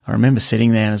I remember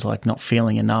sitting there and was like not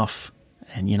feeling enough.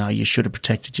 And, you know, you should have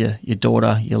protected your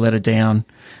daughter. You let her down.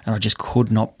 And I just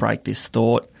could not break this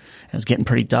thought. It was getting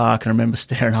pretty dark. And I remember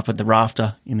staring up at the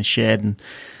rafter in the shed. And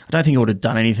I don't think I would have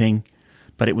done anything,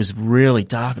 but it was really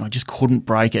dark and I just couldn't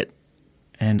break it.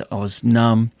 And I was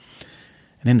numb.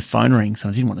 And then the phone rings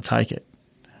and I didn't want to take it.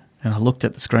 And I looked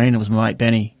at the screen. It was my mate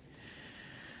Benny.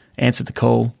 Answered the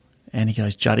call and he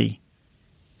goes, "Juddy,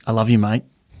 I love you, mate."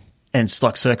 And it's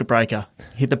like circuit breaker.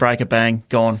 Hit the breaker, bang,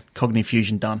 gone. Cognitive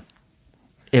fusion, done.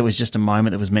 It was just a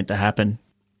moment that was meant to happen.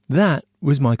 That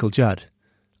was Michael Judd.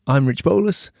 I'm Rich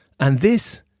Bolus, and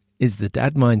this is the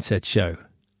Dad Mindset Show.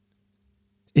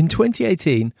 In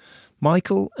 2018,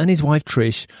 Michael and his wife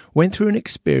Trish went through an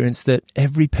experience that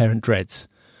every parent dreads,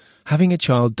 having a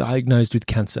child diagnosed with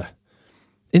cancer.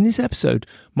 In this episode,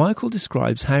 Michael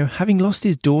describes how, having lost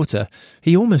his daughter,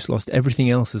 he almost lost everything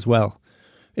else as well.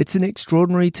 It's an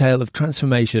extraordinary tale of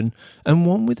transformation and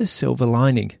one with a silver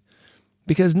lining.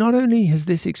 Because not only has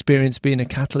this experience been a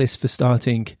catalyst for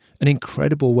starting an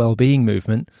incredible well-being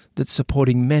movement that's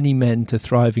supporting many men to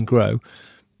thrive and grow,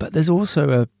 but there's also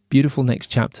a beautiful next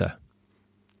chapter.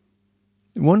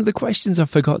 One of the questions I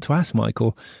forgot to ask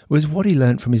Michael was what he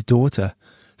learnt from his daughter,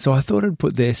 so I thought I'd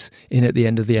put this in at the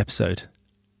end of the episode.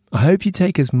 I hope you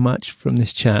take as much from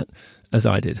this chat as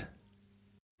I did.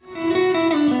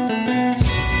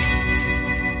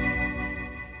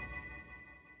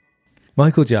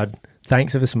 Michael Judd,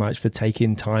 thanks ever so much for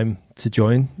taking time to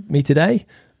join me today.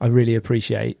 I really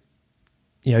appreciate,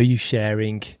 you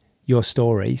sharing your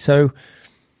story. So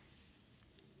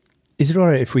is it all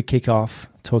right if we kick off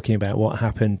talking about what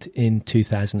happened in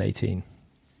 2018?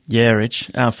 Yeah, Rich.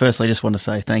 Firstly, I just want to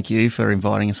say thank you for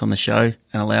inviting us on the show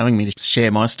and allowing me to share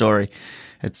my story.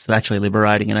 It's actually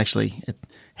liberating and actually it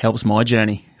helps my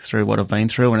journey through what I've been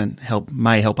through and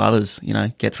may help others,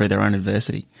 get through their own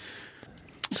adversity.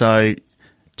 So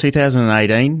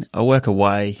 2018, I work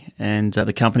away and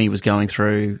the company was going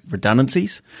through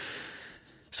redundancies.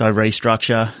 So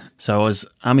restructure. So I was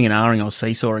umming and ahhing, I was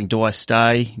seesawing. Do I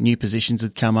stay? New positions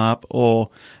had come up or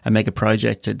a mega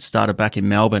project had started back in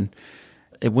Melbourne.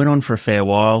 It went on for a fair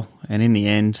while and in the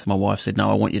end, my wife said, "No,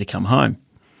 I want you to come home.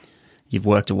 You've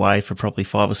worked away for probably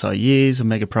 5 or so years of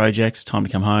mega projects, time to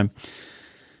come home."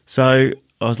 So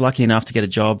I was lucky enough to get a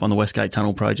job on the Westgate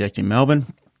Tunnel project in Melbourne.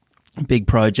 Big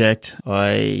project.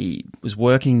 I was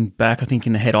working back, I think,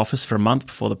 in the head office for a month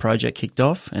before the project kicked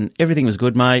off and everything was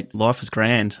good, mate. Life was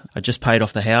grand. I just paid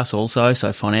off the house also,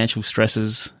 so financial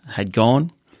stresses had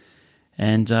gone.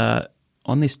 And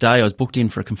on this day, I was booked in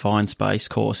for a confined space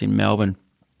course in Melbourne.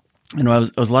 And I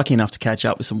was lucky enough to catch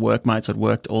up with some workmates I'd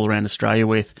worked all around Australia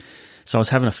with. So I was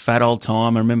having a fat old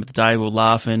time. I remember the day we were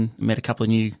laughing, met a couple of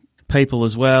new people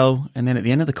as well. And then at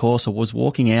the end of the course, I was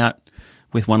walking out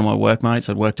with one of my workmates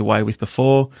I'd worked away with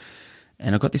before,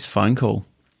 and I got this phone call.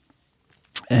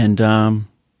 And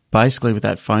basically with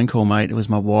that phone call, mate, it was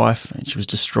my wife, and she was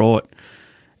distraught.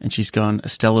 And she's gone,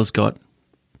 "Estella's got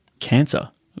cancer.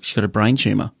 She's got a brain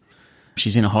tumour.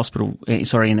 She's in a hospital,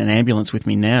 in an ambulance with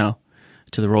me now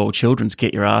to the Royal Children's.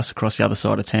 Get your ass across the other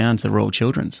side of town to the Royal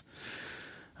Children's."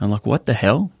 I'm like, what the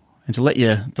hell? And to let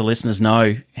the listeners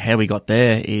know how we got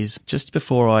there is just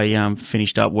before I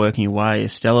finished up working away,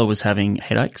 Estella was having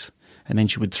headaches and then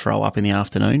she would throw up in the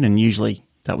afternoon and usually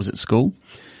that was at school.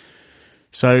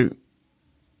 So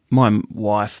my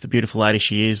wife, the beautiful lady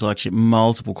she is, she had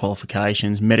multiple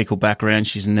qualifications, medical background.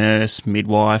 She's a nurse,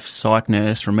 midwife, psych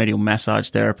nurse, remedial massage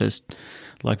therapist,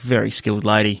 very skilled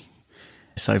lady.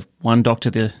 So one doctor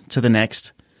to the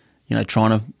next,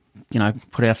 trying to,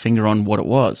 put our finger on what it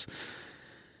was.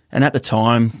 And at the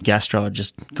time, gastro had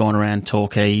just gone around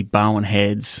Torquay, Barwon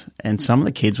Heads, and some of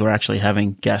the kids were actually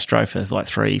having gastro for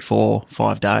 3, 4,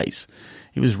 5 days.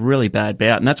 It was really bad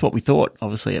bout, and that's what we thought,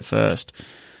 obviously, at first.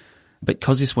 But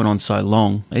because this went on so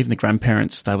long, even the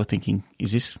grandparents, they were thinking,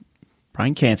 is this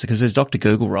brain cancer? Because there's Dr.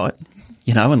 Google, right?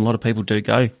 And a lot of people do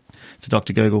go to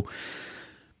Dr. Google.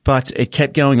 But it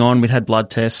kept going on. We'd had blood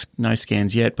tests, no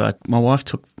scans yet, but my wife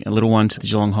took a little one to the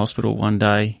Geelong hospital one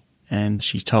day, and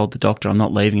she told the doctor, "I'm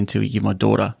not leaving until you give my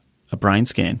daughter a brain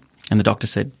scan." And the doctor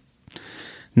said,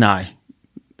 "No,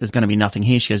 there's going to be nothing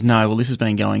here." She goes, "No, well, this has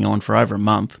been going on for over a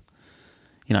month.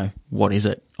 What is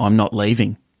it? I'm not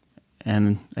leaving."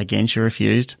 And again, she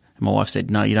refused. And my wife said,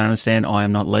 "No, you don't understand. I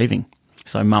am not leaving."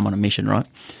 So mum on a mission, right?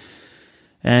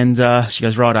 And she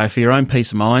goes, "Righto, for your own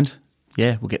peace of mind,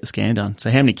 yeah, we'll get the scan done." So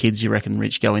how many kids do you reckon,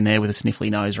 Rich, go in there with a sniffly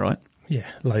nose, right? Yeah,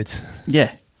 loads.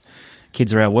 Yeah.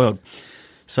 Kids are our world.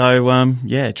 So,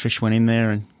 Trish went in there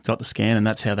and got the scan, and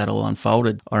that's how that all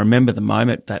unfolded. I remember the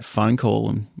moment, that phone call,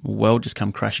 and the world just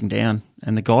come crashing down.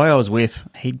 And the guy I was with,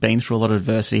 he'd been through a lot of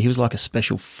adversity. He was like a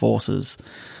special forces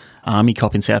army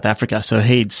cop in South Africa, so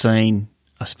he'd seen,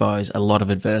 I suppose, a lot of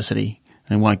adversity.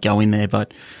 And I won't go in there,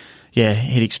 but yeah,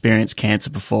 he'd experienced cancer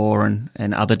before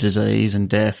and other disease and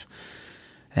death.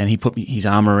 And he put his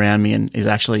arm around me and is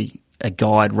actually a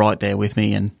guide right there with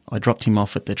me. And I dropped him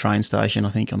off at the train station, I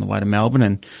think, on the way to Melbourne.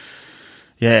 And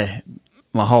yeah,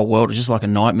 my whole world was just like a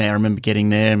nightmare. I remember getting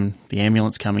there and the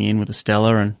ambulance coming in with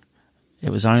Estella, and it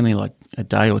was only like a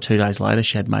day or 2 days later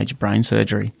she had major brain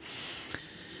surgery.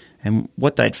 And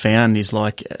what they'd found is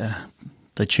like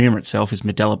the tumour itself is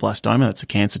medulloblastoma. That's a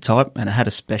cancer type, and it had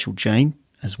a special gene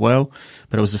as well,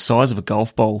 but it was the size of a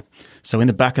golf ball. So in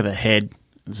the back of the head,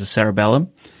 there's a cerebellum,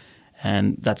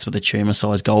 and that's what the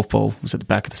tumour-sized golf ball was, at the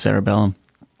back of the cerebellum.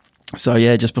 So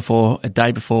yeah, a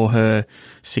day before her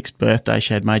 6th birthday,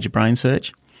 she had major brain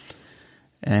surge.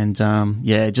 And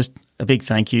just a big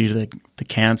thank you to the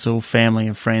council, family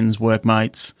and friends,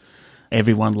 workmates.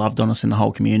 Everyone loved on us in the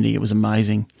whole community. It was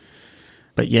amazing.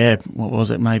 But yeah, what was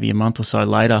it, maybe a month or so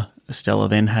later, Estella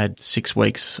then had 6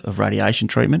 weeks of radiation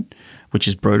treatment, which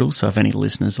is brutal. So if any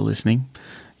listeners are listening,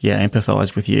 yeah,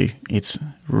 empathise with you. It's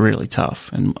really tough.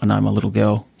 And I know my little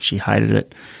girl, she hated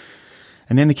it.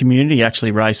 And then the community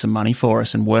actually raised some money for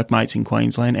us, and workmates in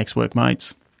Queensland,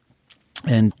 ex-workmates.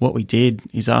 And what we did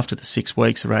is, after the 6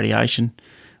 weeks of radiation,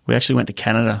 we actually went to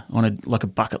Canada on a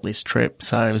bucket list trip.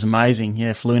 So it was amazing.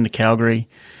 Yeah, flew into Calgary,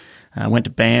 went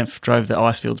to Banff, drove the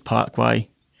Icefields Parkway.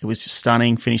 It was just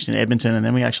stunning, finished in Edmonton, and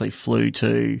then we actually flew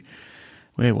to,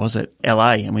 where was it?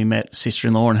 LA, and we met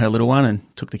sister-in-law and her little one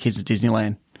and took the kids to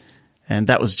Disneyland. And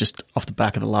that was just off the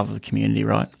back of the love of the community,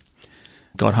 right?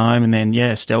 Got home, and then,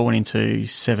 yeah, Estelle went into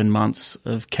 7 months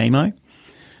of chemo,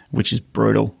 which is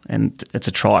brutal, and it's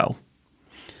a trial.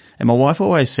 And my wife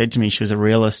always said to me, she was a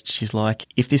realist, she's like,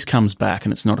 if this comes back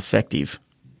and it's not effective,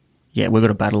 yeah, we've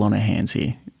got a battle on our hands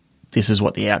here. This is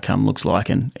what the outcome looks like,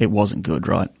 and it wasn't good,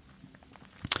 right?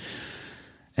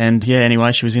 And yeah,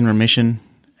 anyway, she was in remission,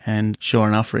 and sure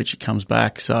enough, Rich, it comes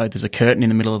back. So there's a curtain in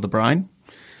the middle of the brain,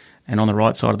 and on the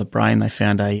right side of the brain, they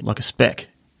found a speck.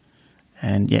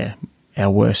 And yeah, our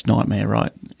worst nightmare,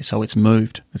 right? So it's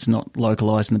moved. It's not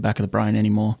localised in the back of the brain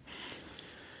anymore.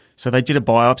 So they did a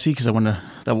biopsy because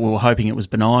we were hoping it was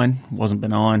benign. It wasn't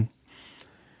benign.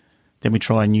 Then we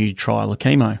tried a new trial of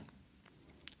chemo.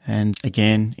 And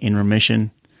again, in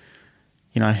remission,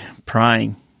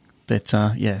 praying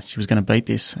that, she was going to beat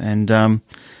this. And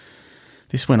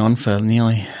this went on for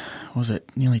nearly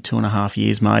 2.5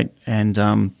 years, mate.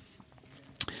 And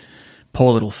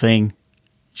poor little thing,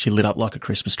 she lit up like a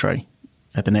Christmas tree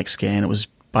at the next scan. It was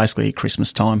basically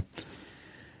Christmas time.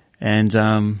 And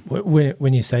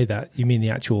when you say that, you mean the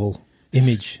actual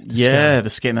image? The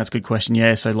scan. That's a good question.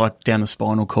 Yeah, so like down the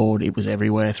spinal cord, it was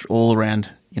everywhere, all around,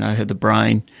 the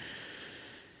brain.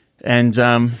 And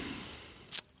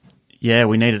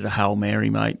we needed a Hail Mary,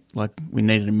 mate. Like, we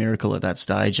needed a miracle at that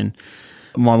stage. And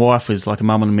my wife was like a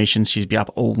mum on a mission. She'd be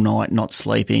up all night, not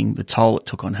sleeping. The toll it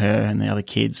took on her and the other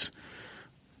kids,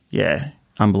 yeah,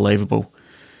 unbelievable.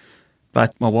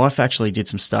 But my wife actually did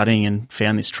some studying and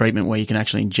found this treatment where you can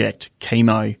actually inject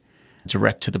chemo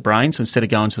direct to the brain, so instead of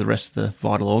going to the rest of the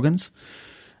vital organs.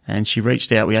 And she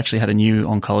reached out. We actually had a new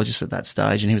oncologist at that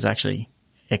stage, and he was actually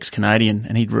ex-Canadian,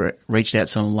 and he'd reached out to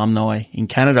some alumni in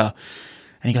Canada.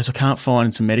 And he goes, I can't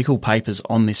find some medical papers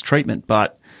on this treatment,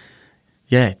 but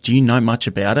yeah, do you know much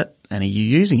about it? And are you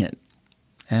using it?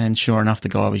 And sure enough, the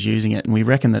guy was using it. And we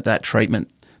reckon that treatment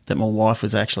that my wife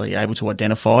was actually able to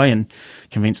identify and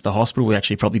convince the hospital, we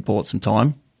actually probably bought some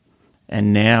time.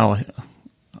 And now,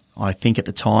 I think at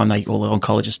the time, all the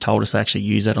oncologists told us to actually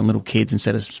use that on little kids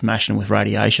instead of smashing them with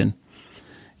radiation.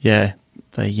 Yeah,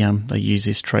 they use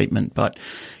this treatment. But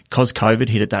because COVID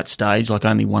hit at that stage, like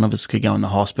only one of us could go in the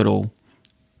hospital,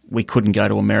 we couldn't go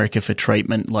to America for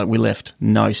treatment. Like, we left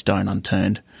no stone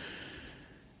unturned.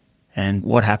 And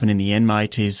what happened in the end,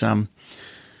 mate, is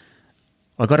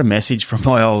I got a message from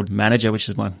my old manager, which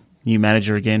is my new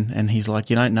manager again, and he's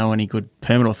like, you don't know any good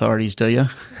permit authorities, do you?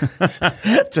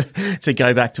 to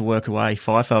go back to work away,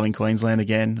 FIFO in Queensland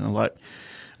again. And I'm like,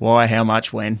 why, how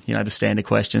much, when? The standard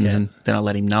questions. Yeah. And then I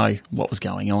let him know what was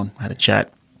going on. I had a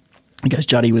chat. He goes,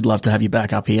 Juddy, we'd love to have you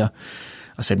back up here.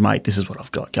 I said, mate, this is what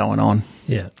I've got going on.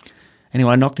 Yeah.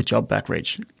 Anyway, I knocked the job back,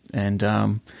 Rich. And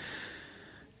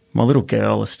my little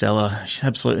girl, Estella, she's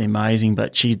absolutely amazing,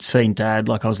 but she'd seen Dad,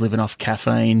 like I was living off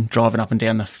caffeine, driving up and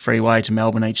down the freeway to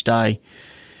Melbourne each day.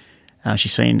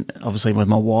 She's seen, obviously, with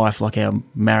my wife, like our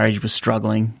marriage was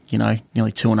struggling, nearly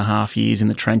 2.5 years in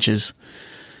the trenches.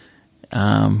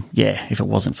 if it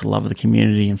wasn't for the love of the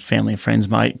community and family and friends,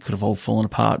 mate, it could have all fallen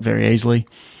apart very easily.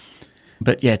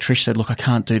 But yeah, Trish said, look, I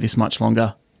can't do this much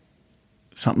longer.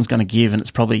 Something's going to give, and it's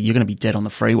probably you're going to be dead on the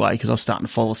freeway, because I was starting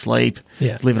to fall asleep,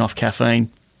 living off caffeine.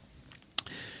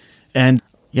 And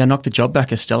I knocked the job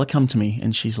back. Estella come to me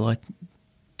and she's like,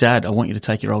 Dad, I want you to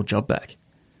take your old job back.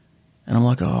 And I'm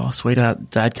like, oh, sweetheart,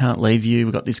 Dad can't leave you.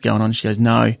 We've got this going on. She goes,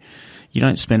 no, you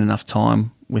don't spend enough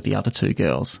time with the other two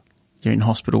girls. You're in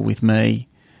hospital with me,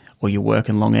 or you're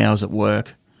working long hours at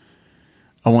work.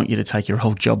 I want you to take your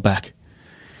old job back.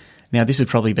 Now, this had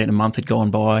probably been a month had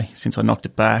gone by since I knocked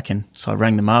it back, and so I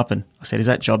rang them up and I said, is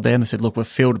that job there? And they said, look, we've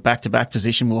filled a back-to-back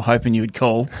position. We were hoping you would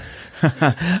call.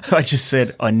 I just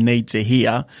said, I need to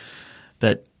hear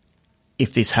that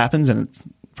if this happens, and it's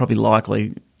probably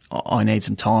likely, I need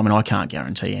some time and I can't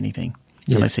guarantee anything.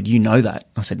 Yeah. And they said, you know that?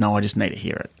 I said, no, I just need to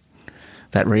hear it.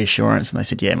 That reassurance. And they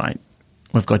said, yeah, mate,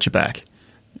 we've got your back.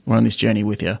 We're on this journey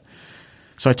with you.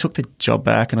 So I took the job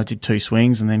back and I did 2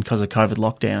 swings, and then because of COVID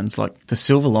lockdowns, like the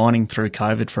silver lining through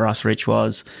COVID for us, Rich,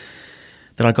 was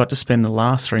that I got to spend the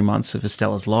last 3 months of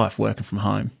Estella's life working from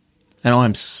home. And I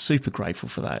am super grateful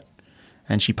for that.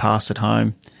 And she passed at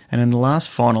home. And in the last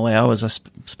final hours, I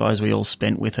suppose we all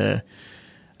spent with her,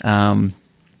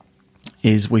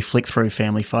 is we flicked through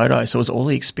family photos. So it was all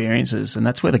the experiences, and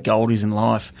that's where the gold is in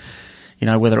life. You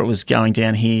know, whether it was going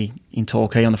down here in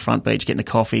Torquay on the front beach getting a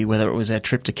coffee, whether it was our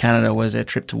trip to Canada, was our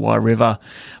trip to Wye River,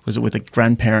 was it with the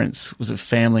grandparents, was it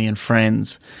family and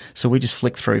friends? So we just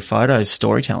flicked through photos,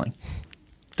 storytelling.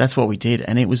 That's what we did,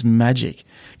 and it was magic,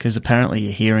 because apparently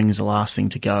your hearing is the last thing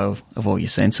to go of all your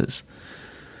senses.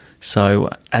 So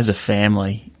as a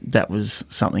family, that was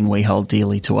something we hold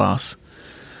dearly to us.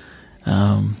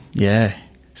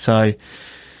 So,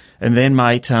 and then,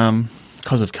 mate,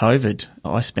 because of COVID,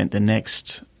 I spent the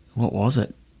next,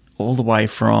 all the way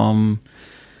from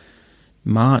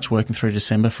March working through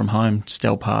December from home,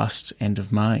 still past end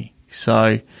of May.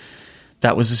 So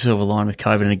that was the silver line with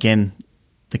COVID. And again,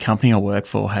 the company I work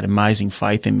for had amazing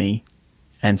faith in me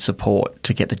and support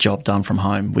to get the job done from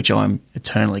home, which I'm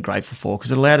eternally grateful for,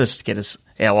 because it allowed us to get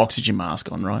our oxygen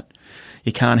mask on, right?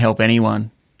 You can't help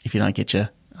anyone if you don't get your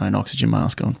own oxygen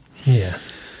mask on. Yeah.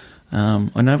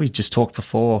 I know we just talked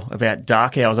before about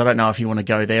dark hours. I don't know if you want to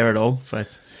go there at all,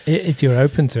 but if you're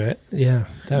open to it, that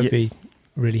would be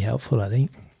really helpful, I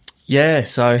think. Yeah.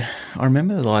 So I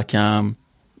remember like the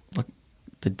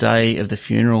day of the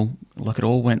funeral, like it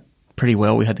all went pretty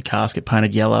well. We had the casket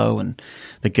painted yellow, and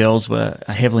the girls were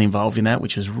heavily involved in that,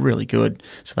 which was really good.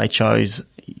 So they chose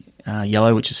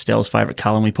yellow, which is Stella's favourite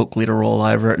colour, and we put glitter all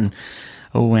over it, and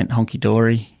all went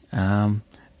honky-dory.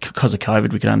 Because of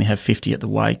COVID, we could only have 50 at the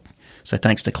wake. So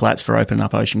thanks to Clatts for opening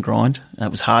up Ocean Grind.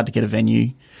 It was hard to get a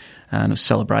venue, and it was a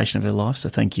celebration of her life, so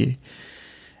thank you.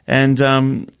 And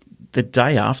the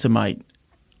day after, mate,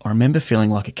 I remember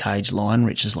feeling like a caged lion,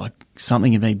 Rich, is like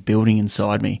something had been building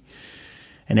inside me.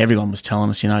 And everyone was telling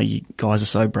us, you know, you guys are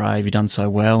so brave, you've done so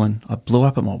well. And I blew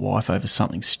up at my wife over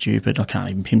something stupid. I can't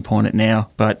even pinpoint it now.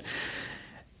 But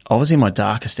I was in my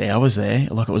darkest hours there.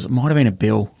 Like it might have been a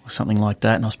bill or something like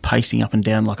that. And I was pacing up and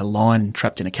down like a lion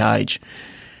trapped in a cage.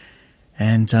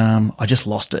 And I just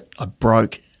lost it. I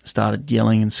broke, started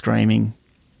yelling and screaming.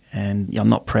 And I'm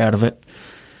not proud of it.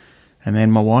 And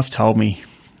then my wife told me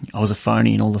I was a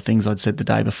phony and all the things I'd said the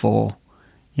day before.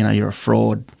 You know, you're a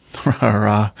fraud.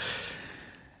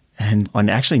 And I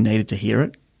actually needed to hear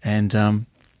it. And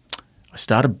I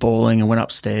started bawling and went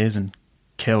upstairs and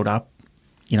curled up,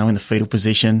 you know, in the fetal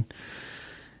position.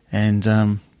 And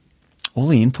all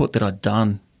the input that I'd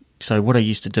done. So what I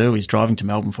used to do is driving to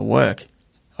Melbourne for work,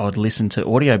 I would listen to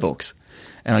audiobooks.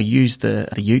 And I used the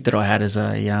ute that I had as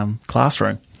a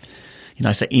classroom. You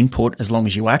know, so input as long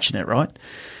as you action it, right?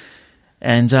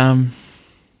 And,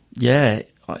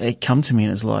 it come to me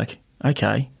and it's like,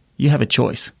 okay, you have a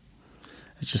choice.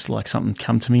 It's just like something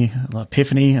come to me, like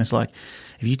epiphany, and it's like,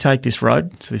 if you take this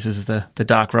road, so this is the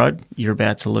dark road, you're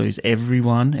about to lose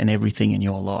everyone and everything in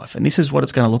your life. And this is what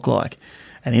it's going to look like.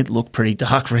 And it looked pretty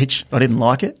dark, Rich. I didn't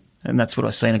like it. And that's what I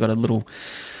seen. I got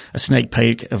a sneak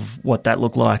peek of what that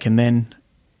looked like. And then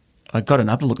I got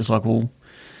another look. It's like, well,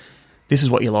 this is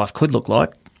what your life could look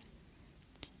like.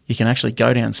 You can actually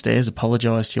go downstairs,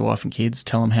 apologise to your wife and kids,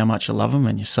 tell them how much you love them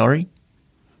and you're sorry,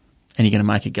 and you're going to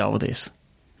make a go of this.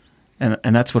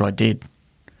 And that's what I did.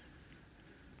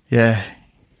 Yeah.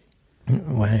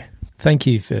 Wow. Thank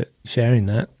you for sharing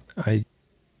that. I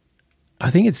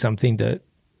think it's something that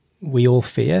we all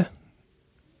fear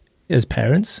as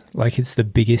parents. Like, it's the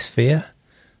biggest fear.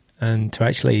 And to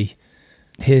actually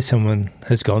hear someone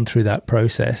has gone through that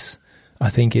process, I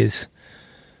think is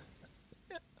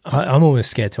I'm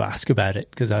almost scared to ask about it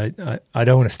because I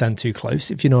don't want to stand too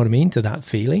close, if you know what I mean, to that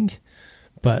feeling.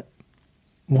 But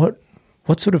what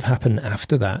sort of happened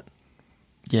after that?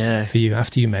 Yeah. For you,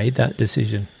 after you made that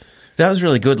decision? That was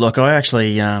really good. Like, I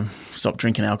actually stopped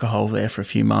drinking alcohol there for a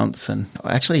few months, and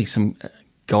actually some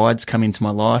guides come into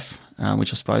my life,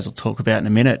 which I suppose I'll talk about in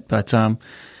a minute. But,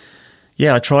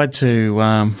 I tried to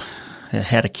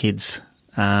how do kids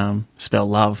spell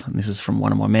love, and this is from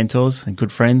one of my mentors and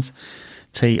good friends,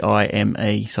 Time.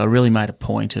 So I really made a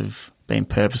point of being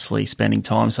purposely spending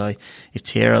time. So if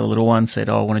Tiara, the little one, said,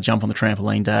 "Oh, I want to jump on the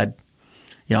trampoline, Dad,"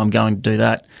 I'm going to do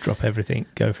that. Drop everything,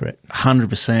 go for it.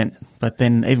 100%. But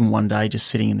then even one day just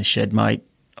sitting in the shed, mate,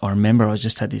 I remember I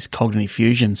just had this cognitive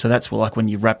fusion. So that's like when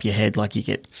you wrap your head, like you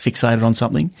get fixated on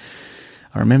something.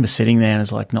 I remember sitting there and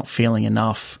it's like not feeling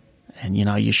enough. And,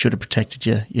 you should have protected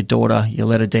your daughter. You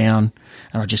let her down.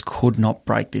 And I just could not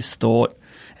break this thought.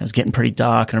 It was getting pretty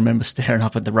dark. And I remember staring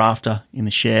up at the rafter in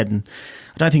the shed. And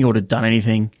I don't think I would have done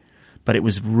anything, but it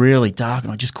was really dark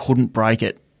and I just couldn't break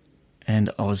it.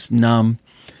 And I was numb.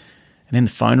 And then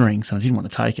the phone rings and I didn't want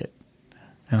to take it.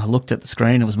 And I looked at the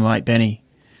screen. It was my mate, Benny.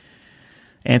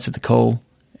 Answered the call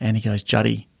and he goes,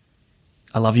 "Juddy,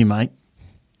 I love you, mate."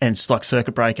 And it's like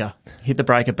circuit breaker. Hit the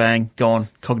breaker, bang, gone.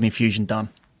 Cognitive fusion, done.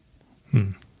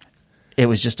 It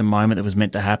was just a moment that was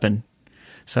meant to happen.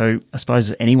 So I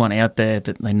suppose anyone out there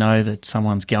that they know that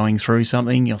someone's going through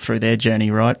something or through their journey,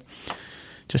 right?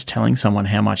 Just telling someone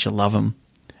how much you love them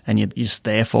and you're just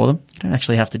there for them. You don't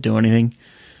actually have to do anything.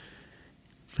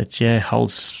 But yeah,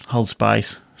 hold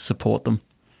space, support them.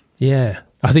 Yeah,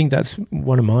 I think that's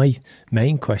one of my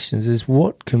main questions is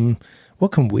what can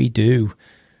we do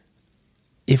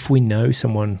if we know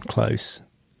someone close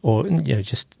or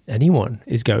just anyone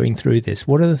is going through this?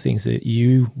 What are the things that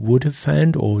you would have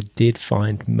found or did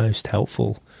find most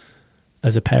helpful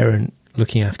as a parent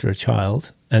looking after a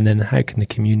child? And then how can the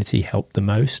community help the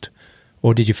most?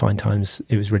 Or did you find times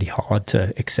it was really hard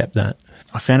to accept that?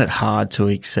 I found it hard to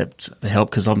accept the help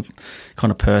because I'm the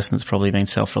kind of person that's probably been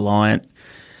self-reliant,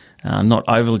 not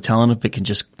overly talented, but can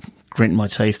just grit my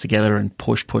teeth together and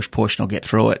push, and I'll get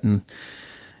through it. And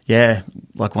yeah,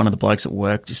 like one of the blokes at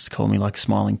work just called me like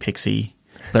smiling pixie,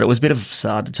 but it was a bit of a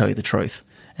facade, to tell you the truth.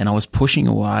 And I was pushing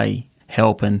away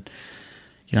help and,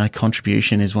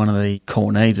 contribution is one of the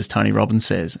core needs, as Tony Robbins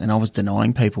says, and I was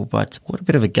denying people. But what a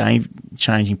bit of a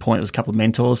game-changing point. There was a couple of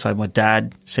mentors. So my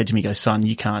dad said to me, "Son,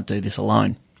 you can't do this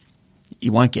alone.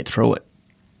 You won't get through it."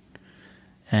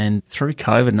 And through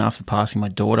COVID and after passing my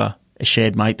daughter, a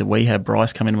shared mate that we had,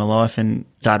 Bryce, come into my life and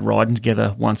started riding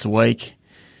together once a week.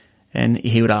 And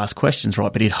he would ask questions,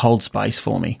 right, but he'd hold space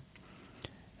for me.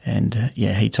 And,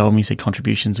 he told me, he said,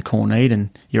 contribution's a core need and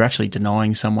you're actually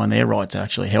denying someone their right to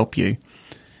actually help you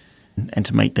and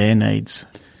to meet their needs.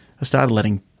 I started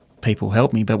letting people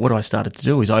help me, but what I started to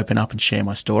do is open up and share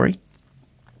my story.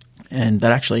 And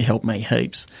that actually helped me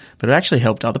heaps. But it actually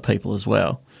helped other people as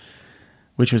well,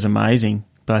 which was amazing.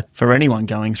 But for anyone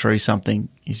going through something,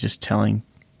 is just telling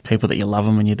people that you love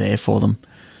them and you're there for them.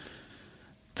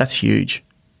 That's huge.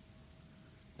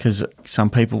 Because some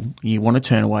people, you want to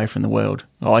turn away from the world.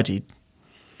 I did.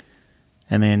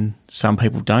 And then some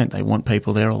people don't. They want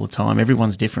people there all the time.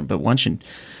 Everyone's different, but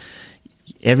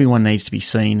everyone needs to be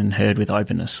seen and heard with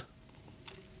openness.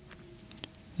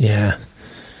 Yeah.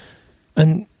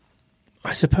 And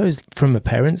I suppose from a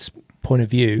parent's point of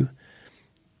view,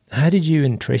 how did you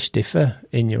and Trish differ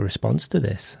in your response to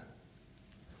this?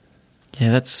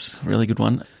 Yeah, that's a really good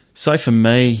one. So for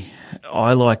me,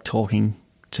 I like talking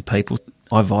to people.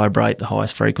 I vibrate the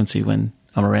highest frequency when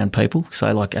I'm around people.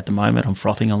 So like at the moment, I'm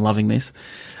frothing, I'm loving this.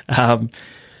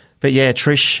 But yeah,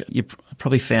 Trish, you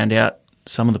probably found out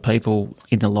some of the people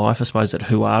in the life, I suppose, that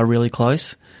who are really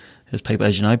close. As people,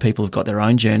 as you know, people have got their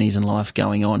own journeys in life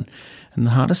going on. And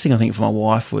the hardest thing I think for my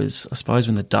wife was, I suppose,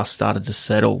 when the dust started to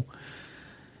settle,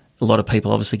 a lot of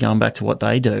people obviously going back to what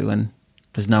they do and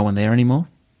there's no one there anymore.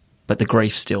 But the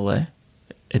grief's still there.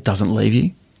 It doesn't leave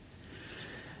you.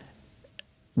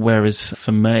 Whereas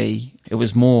for me, it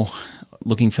was more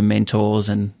looking for mentors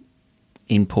and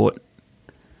input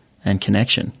and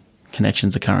connection.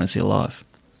 Connection's the currency of life.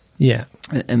 Yeah.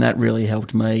 And that really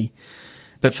helped me.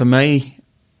 But for me,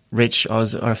 Rich,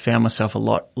 I found myself a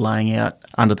lot laying out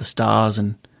under the stars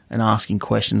and asking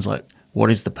questions like,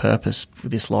 what is the purpose for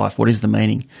this life? What is the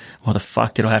meaning? Why the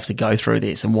fuck did I have to go through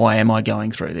this? And why am I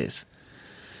going through this?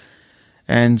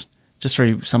 And just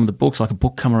through some of the books, like a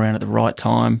book come around at the right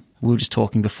time. We were just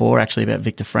talking before actually about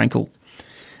Viktor Frankl.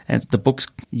 And the book's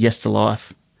Yes to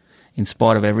Life, in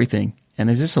spite of everything. And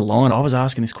there's just a line, I was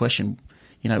asking this question,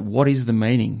 what is the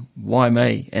meaning? Why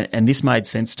me? And this made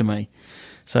sense to me.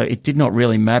 So it did not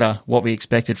really matter what we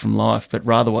expected from life, but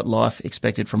rather what life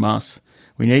expected from us.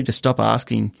 We need to stop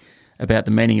asking about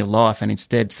the meaning of life and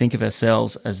instead think of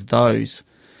ourselves as those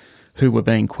who were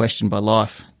being questioned by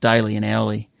life daily and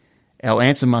hourly. Our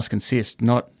answer must consist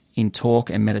not in talk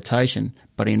and meditation,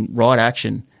 but in right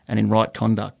action and in right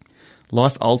conduct.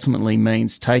 Life ultimately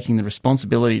means taking the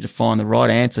responsibility to find the right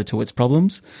answer to its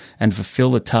problems and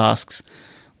fulfill the tasks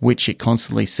which it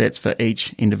constantly sets for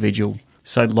each individual.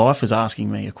 So life was asking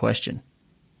me a question,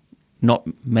 not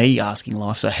me asking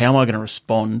life. So how am I going to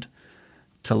respond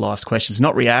to life's questions?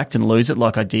 Not react and lose it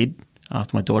like I did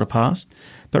after my daughter passed,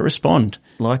 but respond.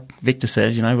 Like Victor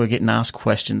says, we're getting asked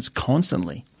questions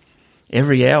constantly.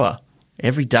 Every hour,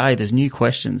 every day, there's new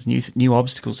questions, new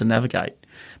obstacles to navigate.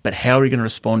 But how are we going to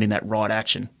respond in that right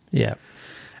action? Yeah.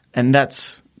 And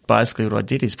that's basically what I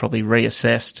did, is probably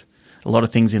reassessed a lot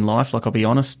of things in life. Like, I'll be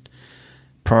honest,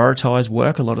 prioritise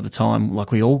work a lot of the time.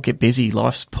 Like, we all get busy.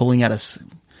 Life's pulling at us.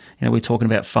 We're talking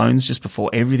about phones just before.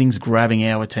 Everything's grabbing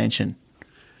our attention.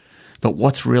 But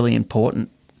what's really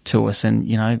important to us, and,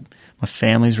 my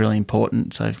family's really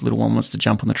important. So if little one wants to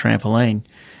jump on the trampoline,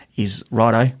 is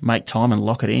righto, make time and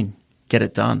lock it in. Get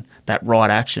it done. That right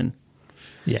action.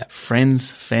 Yeah.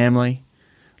 Friends, family,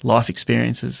 life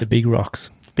experiences. The big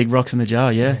rocks. Big rocks in the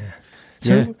jar, yeah.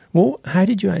 So, well, how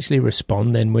did you actually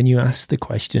respond then when you asked the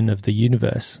question of the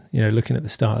universe, looking at the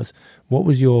stars? What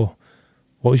was your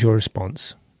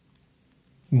response?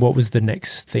 What was the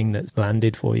next thing that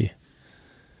landed for you?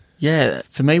 Yeah,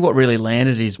 for me, what really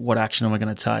landed is, what action am I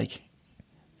going to take?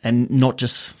 And not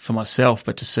just for myself,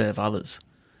 but to serve others.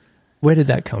 Where did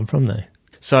that come from, though?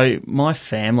 So my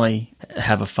family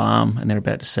have a farm, and they're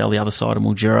about to sell the other side of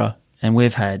Mildura. And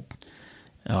we've had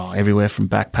everywhere from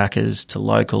backpackers to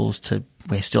locals to,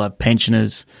 we still have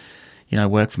pensioners,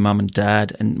 work for mum and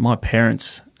dad. And my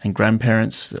parents and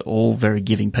grandparents, they're all very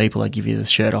giving people. They give you the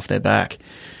shirt off their back.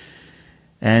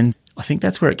 And I think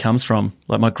that's where it comes from.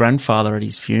 Like, my grandfather at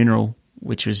his funeral,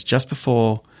 which was just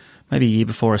before, maybe a year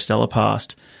before Estella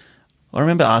passed, I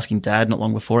remember asking Dad not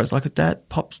long before, it's like, Dad,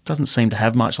 Pop doesn't seem to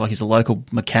have much. Like, he's a local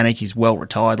mechanic. He's well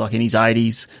retired, like in his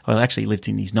 80s. I actually lived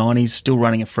in his 90s, still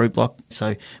running a fruit block.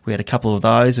 So we had a couple of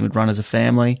those and we'd run as a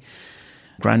family.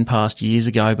 Gran passed years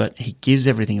ago, but he gives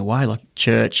everything away, like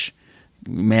church,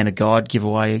 man of God, give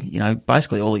away,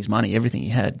 basically all his money, everything he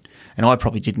had. And I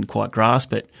probably didn't quite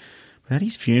grasp it. But at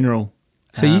his funeral...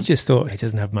 So you just thought he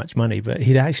doesn't have much money, but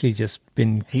he'd actually just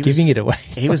been giving it away.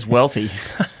 He was wealthy,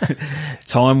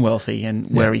 time wealthy, and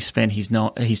where he spent his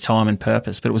time and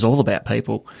purpose. But it was all about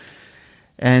people.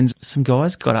 And some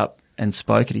guys got up and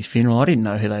spoke at his funeral. I didn't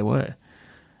know who they were.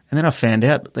 And then I found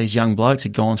out these young blokes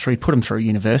had gone through, put him through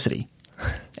university,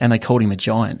 and they called him a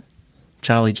giant.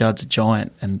 Charlie Judd's a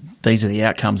giant, and these are the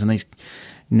outcomes. And these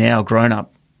now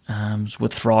grown-up were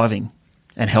thriving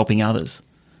and helping others.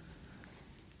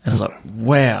 And I was like,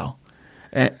 wow.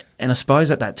 And I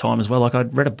suppose at that time as well, like,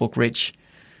 I'd read a book, Rich,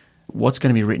 what's going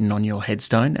to be written on your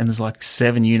headstone? And there's like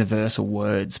 7 universal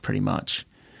words pretty much.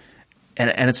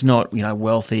 And it's not,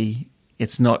 wealthy.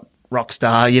 It's not rock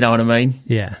star, you know what I mean?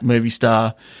 Yeah. Movie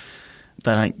star.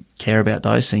 They don't care about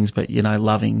those things, but,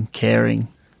 loving, caring,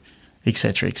 et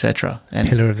cetera, et cetera. And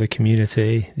pillar of the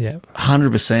community, yeah.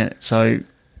 100%. So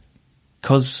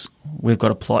because we've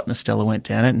got a plot and Estella went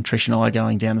down it, and Trish and I are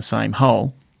going down the same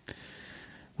hole,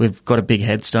 we've got a big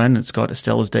headstone and it's got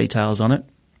Estella's details on it,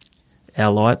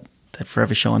 our light that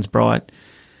forever shines bright.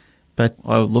 But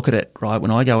I look at it, right, when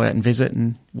I go out and visit,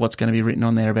 and what's going to be written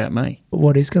on there about me.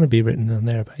 What is going to be written on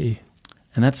there about you?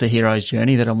 And that's the hero's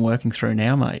journey that I'm working through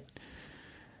now, mate.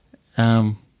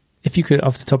 If you could,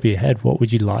 off the top of your head, what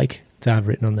would you like to have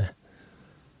written on there?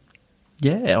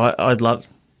 Yeah, I'd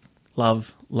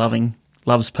loving,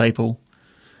 loves people,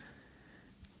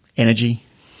 energy.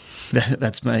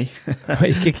 That's me. Are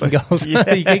you kicking goals? Yeah.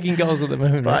 Are you kicking goals at the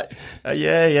moment? But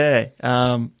yeah.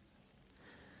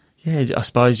 I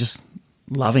suppose just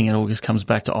loving it all just comes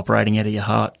back to operating out of your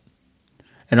heart.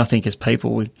 And I think as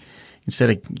people, we,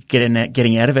 instead of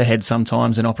getting out of our head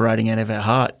sometimes and operating out of our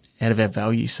heart, out of our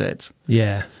value sets.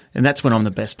 Yeah. And that's when I'm the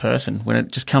best person. When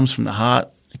it just comes from the heart,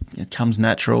 it comes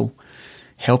natural.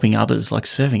 Helping others, like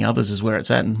serving others, is where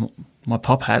it's at. And my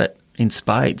pop had it in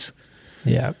spades.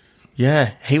 Yeah.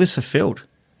 Yeah, he was fulfilled.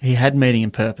 He had meaning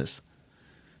and purpose.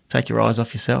 Take your eyes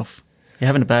off yourself. You're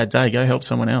having a bad day, go help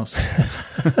someone else.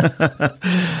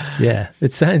 Yeah,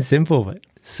 it sounds simple, but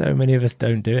so many of us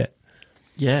don't do it.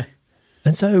 Yeah.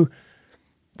 And so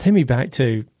take me back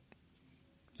to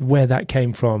where that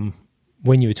came from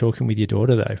when you were talking with your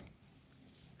daughter, though,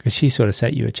 because she sort of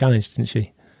set you a challenge, didn't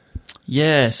she?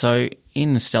 Yeah, so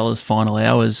in Stella's final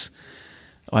hours,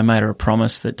 I made her a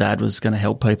promise that Dad was going to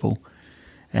help people.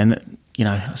 And,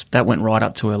 that went right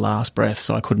up to her last breath,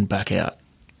 so I couldn't back out.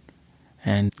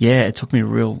 And, yeah, it took me a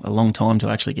long time to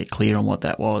actually get clear on what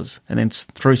that was. And then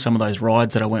through some of those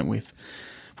rides that I went with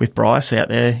Bryce out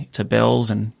there to Bells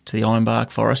and to the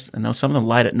Ironbark Forest, and there were some of them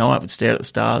late at night would stare at the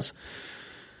stars.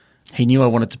 He knew I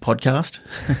wanted to podcast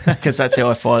because that's how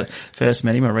I first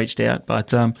met him. I reached out.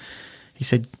 But he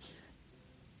said,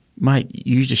 mate,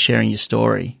 you just sharing your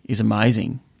story is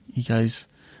amazing. He goes,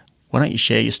 why don't you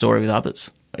share your story with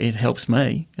others? It helps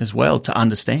me as well to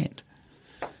understand.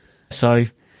 So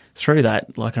through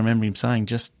that, like I remember him saying,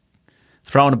 just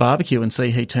throw on a barbecue and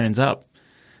see who turns up.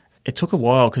 It took a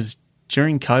while because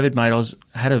during COVID, mate,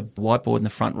 I had a whiteboard in the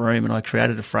front room and I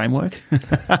created a framework.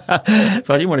 But I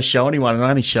didn't want to show anyone, and I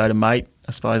only showed a mate,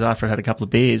 I suppose, after I had a couple of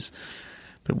beers.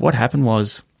 But what happened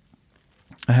was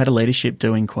I had a leadership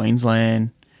do in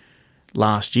Queensland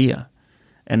last year,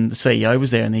 and the CEO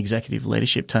was there and the executive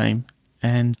leadership team.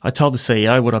 And I told the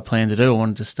CEO what I planned to do. I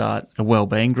wanted to start a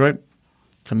wellbeing group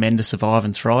for men to survive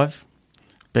and thrive,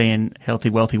 being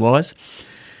healthy, wealthy, wise.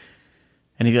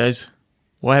 And he goes,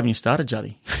 why haven't you started,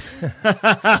 Juddy?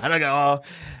 And I go,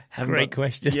 great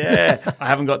question. Yeah, I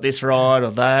haven't got this right or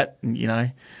that,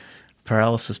 and,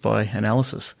 paralysis by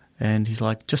analysis. And he's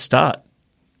like, just start.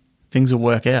 Things will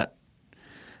work out.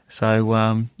 So,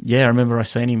 I remember I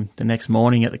seen him the next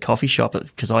morning at the coffee shop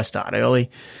because I start early.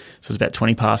 So it was about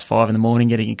 20 past 5 in the morning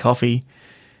getting a coffee.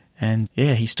 And,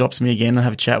 he stops me again. I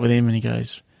have a chat with him and he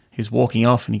was walking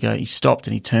off and he stopped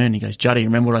and he turned and he goes, Juddy,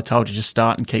 remember what I told you? Just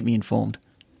start and keep me informed.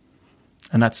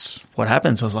 And that's what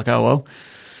happened. So I was like, oh, well,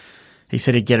 he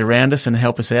said he'd get around us and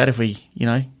help us out if we,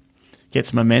 get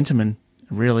some momentum and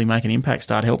really make an impact,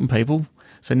 start helping people.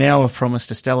 So now I've promised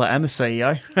to Stella and the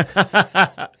CEO.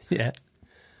 Yeah.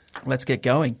 Let's get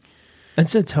going. And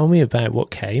so tell me about what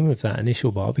came of that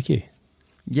initial barbecue.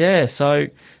 Yeah, so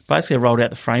basically I rolled out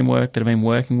the framework that I've been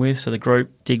working with. So the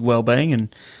group Dig Wellbeing,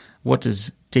 and what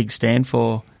does Dig stand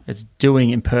for? It's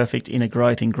doing imperfect inner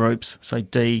growth in groups. So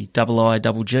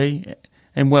DIIGG,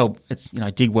 and it's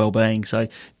Dig Wellbeing. So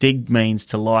dig means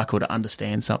to like or to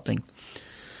understand something.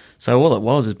 So all it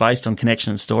was is based on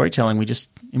connection and storytelling. We just,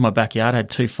 in my backyard, had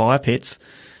 2 fire pits,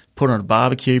 put on a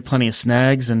barbecue, plenty of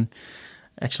snags, and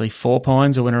actually 4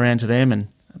 Pines. I went around to them and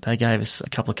they gave us a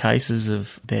couple of cases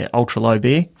of their ultra low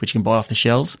beer, which you can buy off the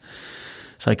shelves.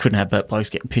 So you couldn't have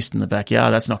blokes getting pissed in the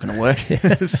backyard. That's not going to work.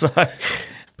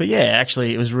 But yeah,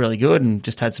 actually it was really good and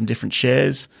just had some different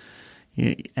shares.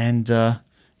 And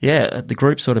the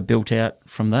group sort of built out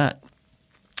from that.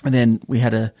 And then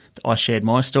I shared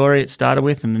my story it started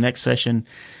with, and the next session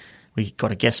we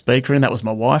got a guest speaker in. That was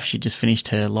my wife. She just finished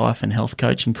her life and health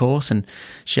coaching course, and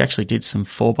she actually did some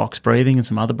 4-box breathing and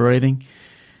some other breathing.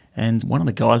 And one of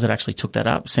the guys that actually took that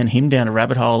up sent him down a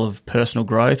rabbit hole of personal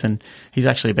growth, and he's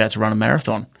actually about to run a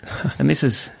marathon. And this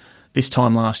is this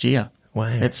time last year. Wow.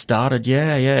 It started,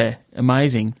 yeah,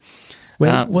 amazing.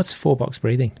 What's 4-box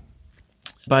breathing?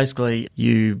 Basically,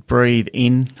 you breathe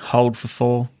in, hold for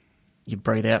 4, you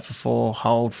breathe out for 4,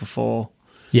 hold for 4.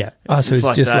 Yeah. Oh, so it's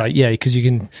like just that. like, because you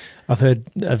can, I've heard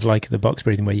of like the box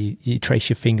breathing where you trace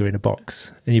your finger in a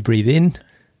box and you breathe in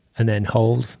and then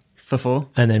hold For 4.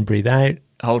 and then breathe out.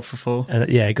 Hold for 4.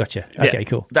 And, gotcha. Okay, Yeah,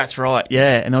 cool. That's right,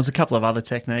 yeah. And there was a couple of other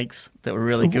techniques that were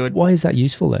really good. Why is that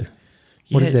useful though?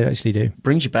 What does it actually do?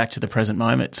 Brings you back to the present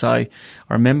moment. So I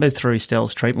remember through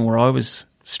Stella's treatment where I was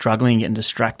struggling and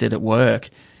distracted at work,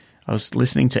 I was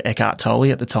listening to Eckhart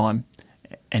Tolle at the time,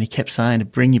 and he kept saying to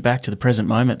bring you back to the present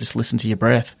moment, just listen to your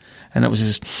breath. And it was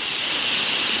just,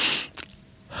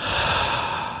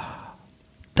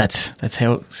 that's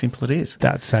how simple it is.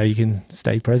 That's how you can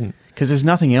stay present. Because there's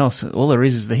nothing else. All there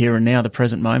is the here and now, the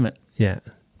present moment. Yeah.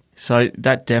 So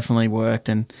that definitely worked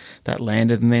and that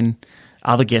landed. And then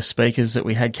other guest speakers that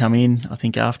we had come in, I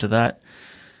think after that,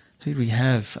 who did we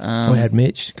have? We had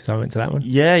Mitch, because I went to that one.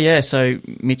 Yeah. So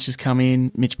Mitch has come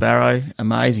in, Mitch Barrow,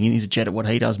 amazing. He's a jet at what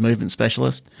he does, movement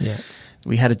specialist. Yeah.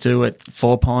 We had to do at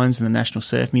 4 Pines in the National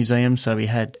Surf Museum. So we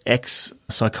had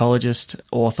ex-psychologist,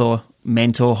 author,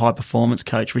 mentor, high-performance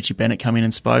coach Richie Bennett come in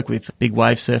and spoke with big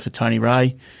wave surfer Tony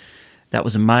Ray. That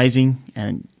was amazing.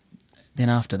 And then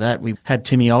after that, we had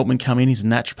Timmy Altman come in. He's a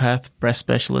naturopath, breast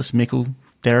specialist, Mickle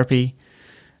therapy.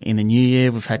 In the new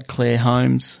year, we've had Claire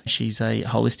Holmes. She's a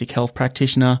holistic health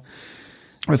practitioner.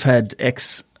 We've had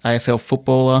ex-AFL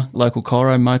footballer, local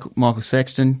chiro, Michael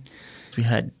Sexton. We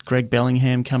had Greg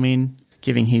Bellingham come in,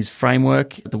 giving his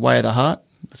framework, The Way of the Heart.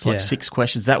 It's like 6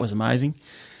 questions. That was amazing.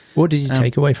 What did you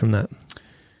take away from that?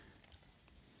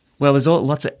 Well, there's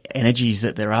lots of energies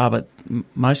that there are, but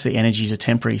most of the energies are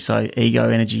temporary. So ego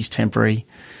energy is temporary.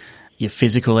 Your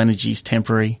physical energy is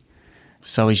temporary.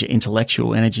 So is your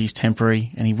intellectual energies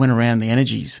temporary? And he went around the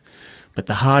energies, but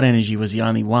the heart energy was the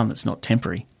only one that's not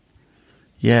temporary.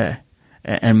 Yeah,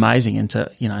 amazing. And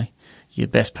to, you know, you're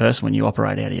the best person when you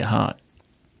operate out of your heart.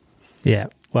 Yeah.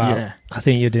 Wow. Yeah. I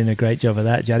think you're doing a great job of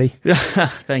that, Jaddy.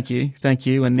 Thank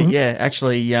you. And yeah,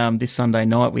 actually, this Sunday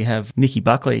night we have Nikki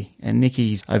Buckley, and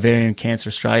Nikki's Ovarian Cancer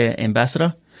Australia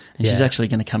ambassador, and she's actually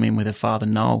going to come in with her father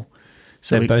Noel.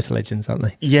 So they're both legends, aren't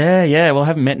they? Yeah. Well, I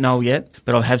haven't met Noel yet,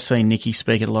 but I have seen Nikki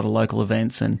speak at a lot of local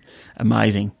events, and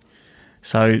amazing.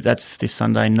 So that's this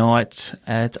Sunday night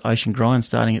at Ocean Grind,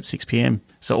 starting at 6 p.m.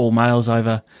 So all males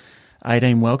over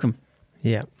 18 welcome.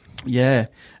 Yeah. Yeah.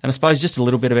 And I suppose just a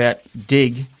little bit about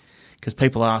DIG, because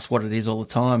people ask what it is all the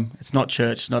time. It's not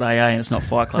church, it's not AA, and it's not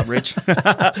Fight Club, Rich.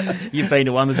 You've been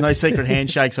to one. There's no secret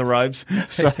handshakes or robes.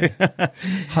 So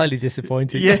highly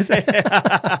disappointed. Yes.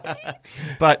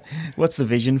 But what's the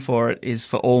vision for it is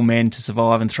for all men to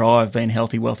survive and thrive, being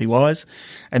healthy, wealthy, wise.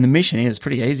 And the mission is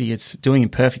pretty easy. It's doing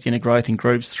imperfect inner growth in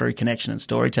groups through connection and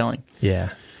storytelling.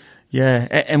 Yeah. Yeah.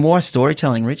 And why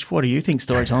storytelling, Rich? What do you think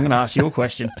storytelling? I'm going to ask you a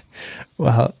question.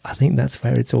 Well, I think that's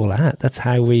where it's all at. That's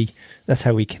how we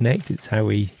connect. It's how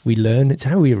we learn. It's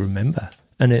how we remember.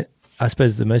 And I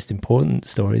suppose the most important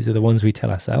stories are the ones we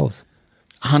tell ourselves.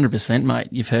 100%, mate.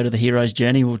 You've heard of The Hero's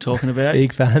Journey we were talking about.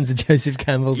 Big fans of Joseph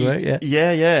Campbell's work, yeah.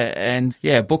 Yeah. And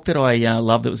yeah, a book that I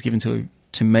love that was given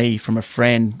to me from a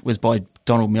friend was by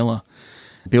Donald Miller,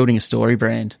 Building a Story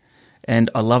Brand. And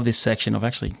I love this section. I've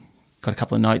actually got a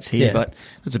couple of notes here, but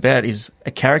what it's about is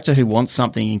a character who wants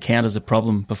something encounters a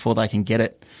problem before they can get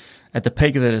it. At the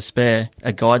peak of their despair,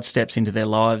 a guide steps into their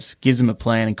lives, gives them a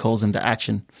plan and calls them to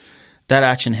action. That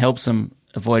action helps them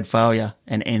avoid failure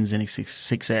and ends in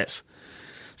success.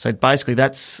 So basically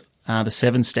that's the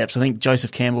 7 steps. I think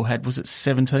Joseph Campbell had, was it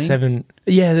 17? 7.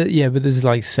 Yeah, but there's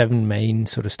like 7 main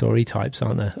sort of story types,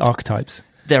 aren't there? Archetypes.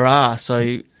 There are.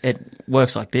 So it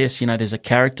works like this. You know, there's a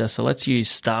character. So let's use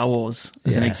Star Wars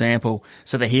as an example.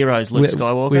 So the hero is Luke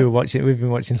Skywalker. We've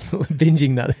been watching,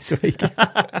 binging that this week.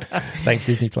 Thanks,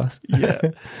 Disney Plus. Yeah.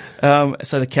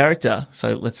 So the character,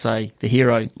 so let's say the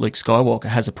hero, Luke Skywalker,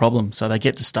 has a problem. So they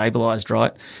get destabilized,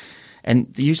 right?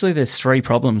 And usually there's 3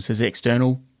 problems. There's the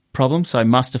external problem. So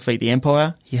must defeat the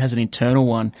Empire. He has an internal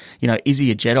one. You know, is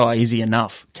he a Jedi? Is he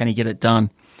enough? Can he get it done?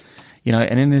 You know,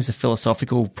 and then there's a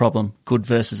philosophical problem, good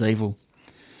versus evil.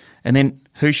 And then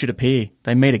who should appear?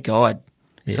 They meet a guide.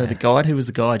 Yeah. So the guide, who was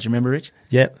the guide? Do you remember, Rich?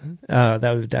 Yep. That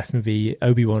would definitely be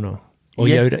Obi-Wan or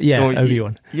Yoda. Yeah,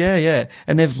 Obi-Wan. Yeah.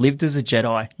 And they've lived as a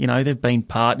Jedi. You know,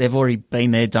 they've already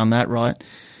been there, done that, right?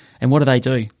 And what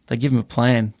do? They give him a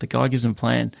plan. The guide gives him a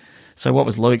plan. So what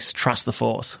was Luke's? Trust the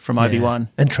Force from Obi-Wan.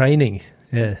 And training.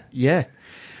 Yeah. Yeah.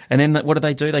 And then what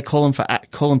do? They call him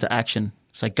to action.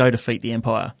 So go defeat the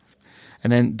Empire.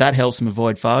 And then that helps them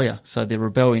avoid failure. So the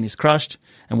rebellion is crushed,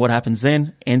 and what happens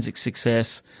then? Ends in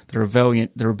success. The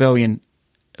rebellion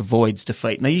avoids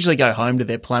defeat. And they usually go home to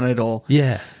their planet or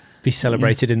be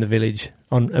celebrated in the village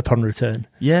upon return.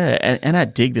 Yeah, and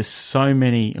at DIG, there's so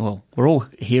many. Well, we're all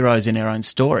heroes in our own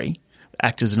story,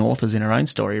 actors and authors in our own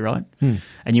story, right? And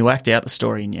you act out the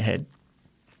story in your head.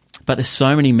 But there's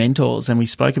so many mentors, and we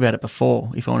spoke about it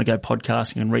before. If I want to go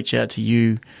podcasting and reach out to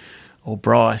you or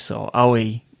Bryce or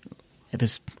Owie.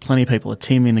 There's plenty of people,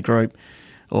 Tim in the group,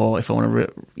 or if I want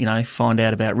to, find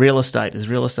out about real estate, there's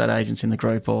real estate agents in the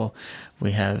group, or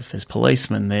there's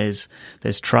policemen, there's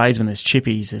tradesmen, there's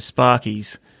chippies, there's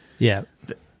sparkies. Yeah.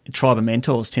 The tribe of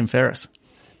mentors, Tim Ferriss.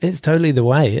 It's totally the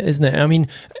way, isn't it? I mean,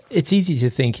 it's easy to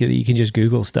think that you can just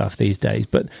Google stuff these days,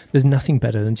 but there's nothing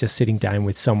better than just sitting down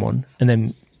with someone and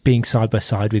then being side by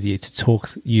side with you to talk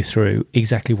you through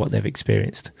exactly what they've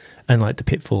experienced and like the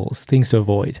pitfalls, things to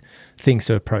avoid, things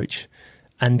to approach.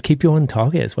 And keep you on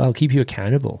target as well, keep you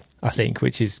accountable, I think,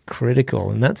 which is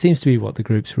critical. And that seems to be what the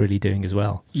group's really doing as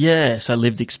well. Yeah, so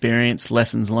lived experience,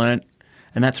 lessons learnt,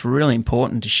 and that's really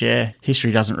important to share.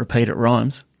 History doesn't repeat, it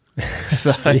rhymes.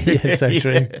 So, yeah, so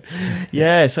true.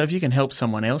 Yeah, so if you can help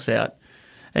someone else out,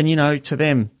 and, to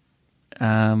them,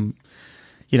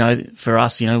 for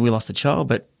us, we lost a child,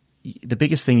 but the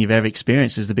biggest thing you've ever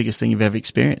experienced is the biggest thing you've ever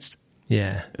experienced.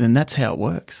 Yeah. And that's how it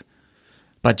works.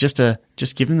 But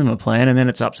just giving them a plan, and then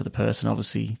it's up to the person,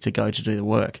 obviously, to go to do the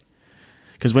work.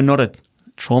 Because we're not a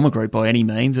trauma group by any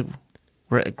means.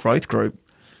 We're a growth group.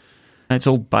 And it's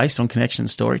all based on connection and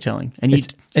storytelling. And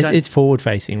it's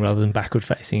forward-facing rather than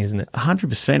backward-facing, isn't it?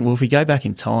 100%. Well, if we go back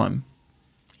in time,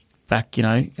 at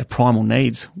primal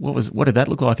needs, what did that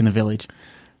look like in the village?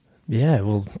 Yeah,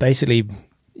 well, basically,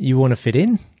 you want to fit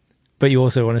in, but you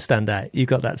also want to stand out. You've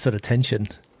got that sort of tension,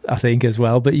 I think, as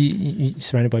well. But you're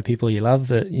surrounded by people you love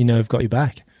that have got your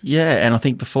back. Yeah, and I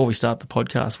think before we start the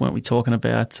podcast, weren't we talking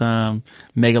about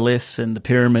megaliths and the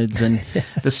pyramids and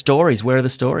the stories? Where are the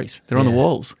stories? They're on the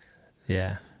walls.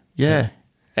 Yeah. Yeah.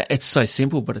 It's so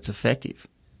simple, but it's effective.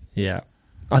 Yeah.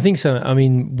 I think so. I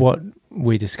mean, what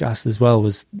we discussed as well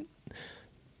was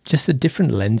just the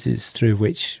different lenses through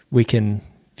which we can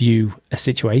view a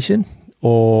situation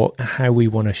or how we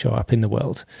want to show up in the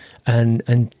world.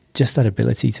 And just that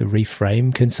ability to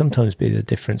reframe can sometimes be the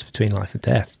difference between life and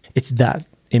death. It's that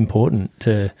important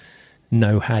to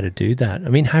know how to do that. I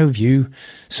mean, how have you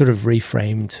sort of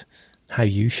reframed how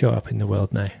you show up in the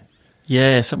world now?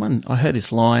 Yeah, I heard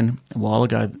this line a while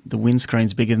ago, the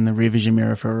windscreen's bigger than the rear vision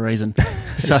mirror for a reason.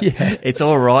 So it's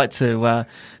all right to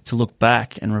look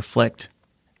back and reflect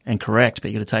and correct,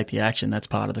 but you got to take the action. That's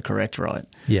part of the correct, right?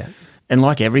 Yeah. And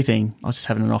like everything, I was just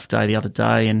having an off day the other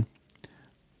day, and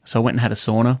so I went and had a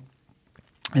sauna.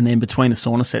 And then between the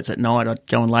sauna sets at night, I'd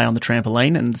go and lay on the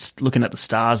trampoline and looking at the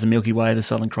stars, the Milky Way, the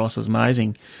Southern Cross was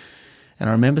amazing. And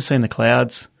I remember seeing the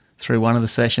clouds through one of the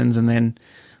sessions, and then,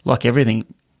 like everything,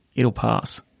 it'll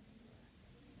pass.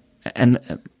 And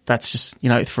that's just,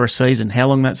 for a season. How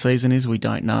long that season is, we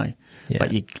don't know. Yeah.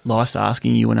 But life's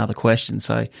asking you another question.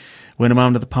 So when I'm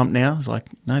under the pump now, it's like,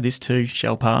 no, this too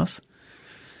shall pass.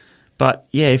 But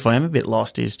yeah, if I am a bit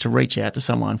lost, is to reach out to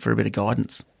someone for a bit of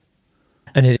guidance.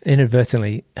 And it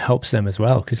inadvertently helps them as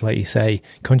well, because like you say,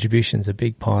 contribution's a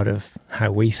big part of how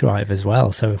we thrive as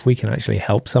well. So if we can actually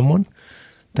help someone,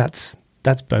 that's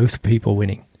both people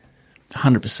winning.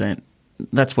 100%.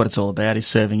 That's what it's all about, is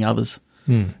serving others.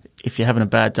 If you're having a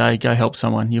bad day, go help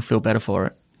someone. You'll feel better for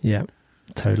it. Yeah,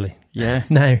 totally. Yeah.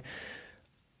 Now,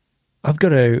 I've got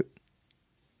to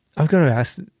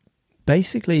ask,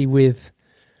 basically with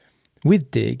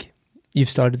Dig, you've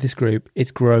started this group.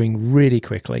 It's growing really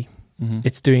quickly. Mm-hmm.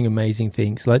 It's doing amazing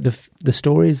things. Like the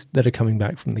stories that are coming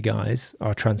back from the guys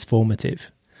are transformative.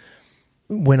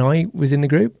 When I was in the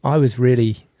group, I was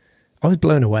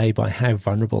blown away by how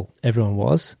vulnerable everyone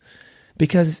was,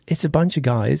 because it's a bunch of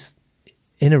guys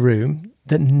in a room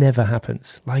that never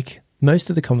happens. Like most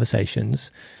of the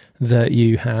conversations that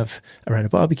you have around a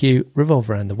barbecue revolve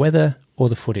around the weather or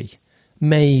the footy.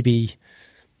 Maybe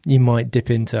you might dip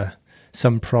into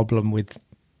some problem with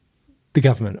the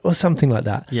government or something like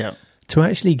that. Yeah. To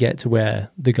actually get to where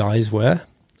the guys were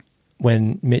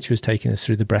when Mitch was taking us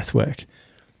through the breath work,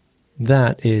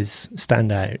 that is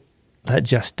standout. That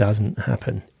just doesn't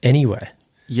happen anywhere.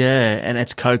 Yeah, and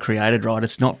it's co-created, right?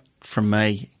 It's not from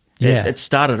me. Yeah. It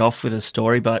started off with a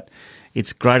story, but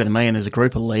it's greater than me, and there's a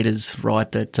group of leaders, right,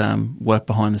 that work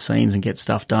behind the scenes and get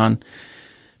stuff done.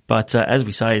 But as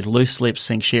we say, is loose slips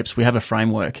sink ships. We have a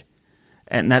framework,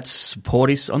 and that's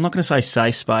supportive. I'm not going to say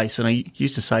safe space, and I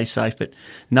used to say safe, but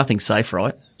nothing's safe,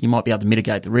 right? You might be able to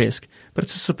mitigate the risk, but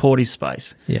it's a supportive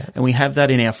space. Yeah. And we have that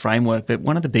in our framework. But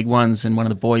one of the big ones, and one of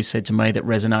the boys said to me that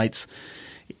resonates,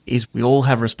 is we all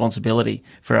have responsibility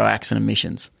for our acts and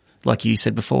omissions. Like you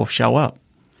said before, show up.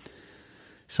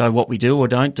 So what we do or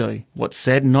don't do, what's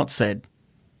said and not said,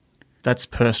 that's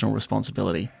personal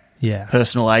responsibility. Yeah.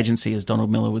 Personal agency, as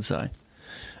Donald Miller would say.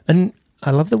 And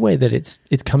I love the way that it's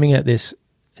coming at this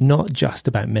not just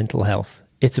about mental health,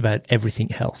 it's about everything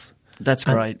health. That's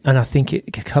great. And I think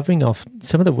it covering off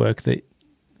some of the work that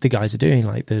the guys are doing,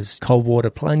 like there's cold water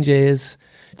plunges,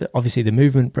 obviously the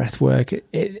movement, breath work.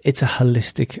 It's a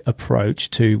holistic approach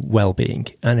to well-being,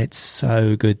 and it's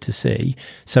so good to see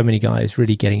so many guys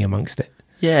really getting amongst it.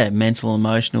 Yeah, mental,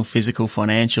 emotional, physical,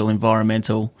 financial,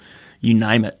 environmental, you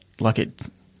name it. Like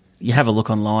you have a look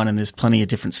online and there's plenty of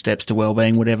different steps to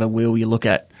well-being, whatever wheel you look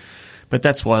at. But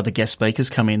that's why the guest speakers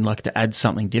come in, like to add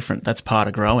something different. That's part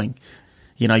of growing.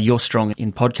 You're strong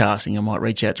in podcasting. I might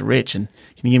reach out to Rich and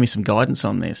can you give me some guidance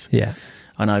on this? Yeah.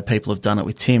 I know people have done it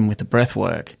with Tim with the breath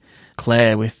work,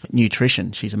 Claire with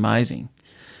nutrition. She's amazing.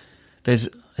 There's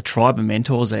a tribe of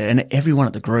mentors there, and everyone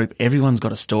at the group, everyone's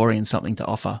got a story and something to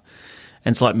offer.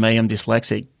 And it's like me, I'm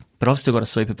dyslexic, but I've still got a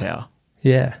superpower.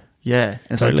 Yeah. Yeah, and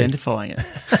it's totally. identifying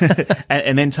it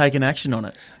and then taking action on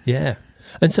it. Yeah.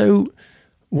 And so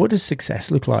what does success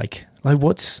look like? Like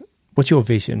what's your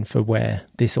vision for where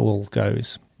this all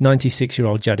goes?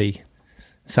 96-year-old Juddy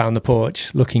sat on the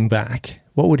porch looking back.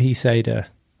 What would he say to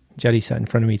Juddy sat in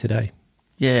front of me today?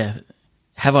 Yeah.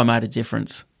 Have I made a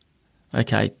difference?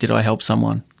 Okay, did I help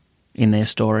someone in their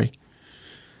story?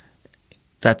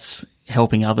 That's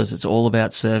helping others. It's all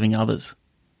about serving others.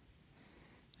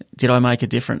 Did I make a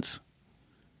difference?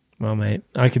 Well, mate,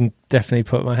 I can definitely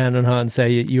put my hand on heart and say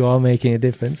you are making a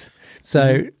difference.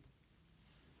 So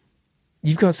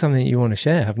you've got something you want to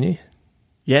share, haven't you?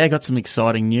 Yeah, I got some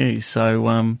exciting news. So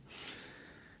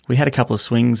we're we had a couple of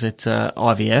swings at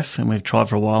IVF, and we've tried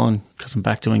for a while, and because I'm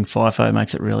back doing FIFO, it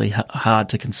makes it really hard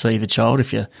to conceive a child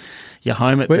if you're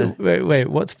home at wait,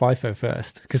 what's FIFO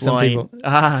first? Because some people...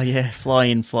 fly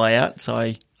in, fly out. So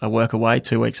I work away,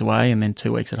 2 weeks away, and then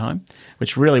 2 weeks at home,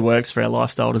 which really works for our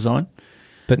lifestyle design.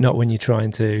 But not when you're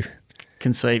trying to...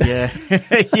 Conceive, yeah.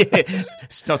 Yeah,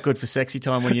 it's not good for sexy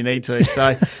time when you need to.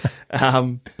 So,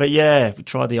 but yeah, we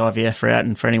tried the IVF route,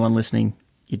 and for anyone listening,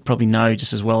 you'd probably know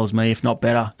just as well as me, if not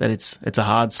better, that it's a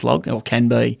hard slog, or can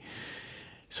be.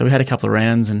 So we had a couple of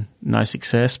rounds and no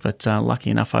success, but lucky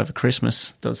enough over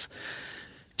Christmas,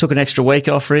 took an extra week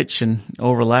off, Rich, and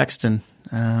all relaxed, and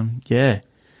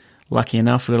lucky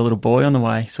enough, we got a little boy on the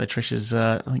way. So Trish is,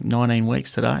 I think, 19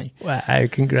 weeks today. Wow,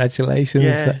 congratulations.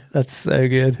 Yeah. That's so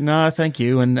good. No, thank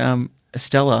you. And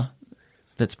Estella,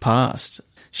 that's passed,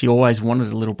 she always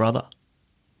wanted a little brother.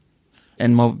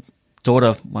 And my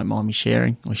daughter won't mind me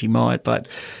sharing, or she might, but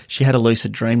she had a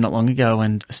lucid dream not long ago,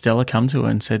 and Estella come to her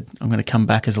and said, I'm going to come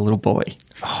back as a little boy.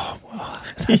 Oh, wow.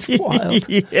 That's wild.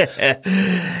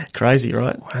 Yeah. Crazy,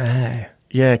 right? Wow.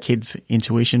 Yeah, kids'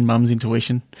 intuition, mum's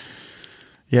intuition.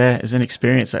 Yeah, as an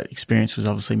experience, that experience was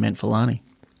obviously meant for Lani.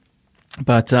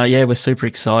 But, we're super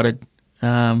excited.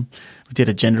 We did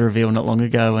a gender reveal not long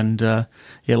ago, and,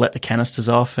 let the canisters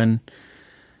off, and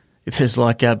there's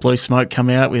like blue smoke come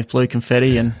out with blue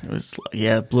confetti, and it was,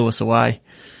 blew us away.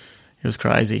 It was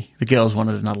crazy. The girls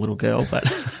wanted another little girl, but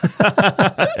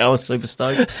I was super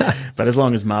stoked. But as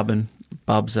long as Mub and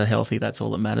Bubs are healthy, that's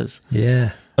all that matters.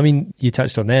 Yeah. I mean, you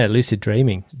touched on there, lucid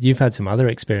dreaming. You've had some other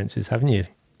experiences, haven't you?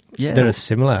 Yeah. That are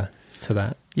similar to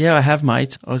that. Yeah, I have,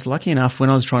 mate. I was lucky enough when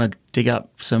I was trying to dig up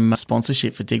some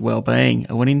sponsorship for Dig Wellbeing,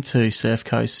 I went into Surf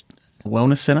Coast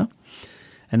Wellness Centre,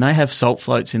 and they have salt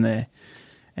floats in there.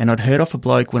 And I'd heard off a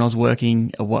bloke when I was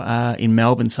working in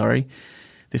Melbourne,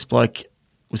 this bloke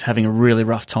was having a really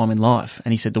rough time in life.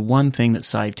 And he said the one thing that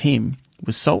saved him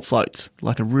was salt floats,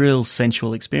 like a real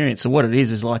sensual experience. So what it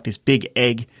is like this big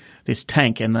egg, this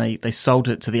tank, and they salt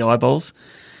it to the eyeballs.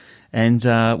 And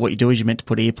what you do is you're meant to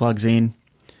put earplugs in,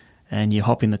 and you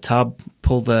hop in the tub,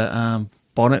 pull the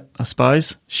bonnet, I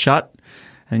suppose, shut,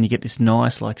 and then you get this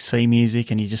nice like sea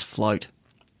music, and you just float.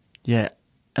 Yeah,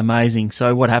 amazing.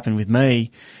 So what happened with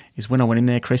me is when I went in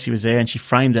there, Chrissy was there, and she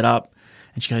framed it up,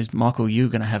 and she goes, Michael, you're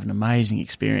going to have an amazing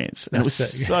experience. And it was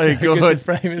so good. To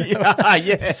frame it up.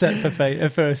 Yeah.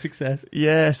 Set for success.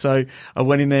 Yeah, so I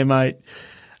went in there, mate.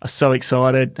 I was so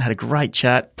excited, had a great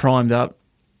chat, primed up.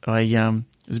 I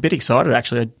was a bit excited,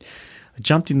 actually. I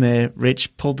jumped in there,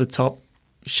 Rich, pulled the top,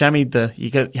 chamoised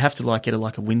you have to like get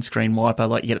a windscreen wiper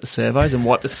like you get at the servos and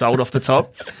wipe the salt off the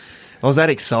top. I was that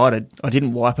excited. I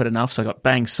didn't wipe it enough, so I got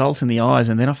bang salt in the eyes,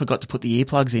 and then I forgot to put the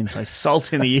earplugs in, so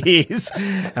salt in the ears.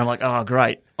 And I'm like, oh,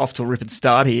 great, off to a ripping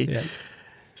start here. Yeah.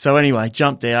 So anyway,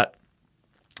 jumped out,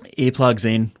 earplugs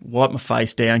in, wiped my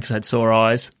face down because I had sore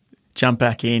eyes, jumped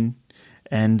back in,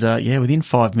 and within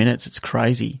 5 minutes, it's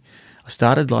crazy. I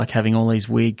started like having all these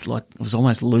weird, like it was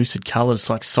almost lucid colours,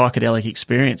 like psychedelic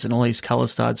experience, and all these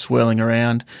colours started swirling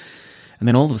around. And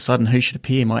then all of a sudden, who should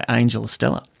appear? My angel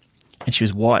Estella. And she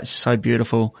was white, so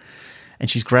beautiful. And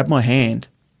she's grabbed my hand,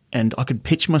 and I could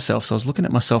picture myself. So I was looking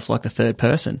at myself like the third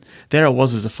person. There I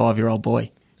was as a 5-year-old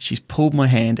boy. She's pulled my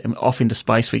hand, and off into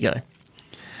space we go.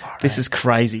 This is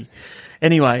crazy.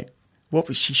 Anyway,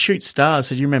 she shoots stars.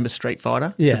 So do you remember Street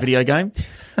Fighter, the video game?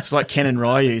 It's like Ken and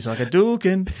Ryu. It's like a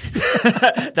Hadouken.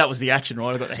 That was the action,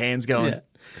 right? I got the hands going. Yeah.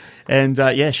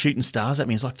 And shooting stars at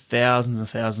me. It's like thousands and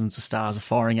thousands of stars are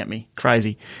firing at me.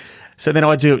 Crazy. So then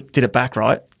I did it back,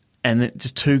 right? And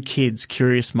just two kids,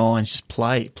 curious minds, just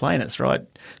playing us, right?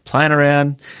 Playing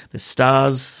around, there's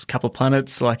stars, a couple of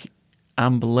planets, like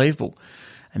unbelievable.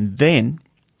 And then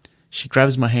she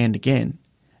grabs my hand again,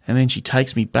 and then she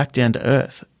takes me back down to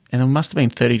earth. And there must have been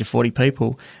 30 to 40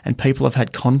 people, and people have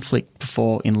had conflict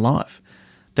before in life.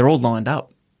 They're all lined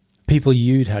up. People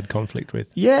you'd had conflict with?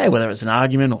 Yeah, whether it's an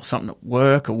argument or something at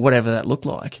work or whatever that looked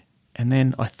like. And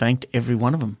then I thanked every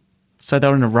one of them. So they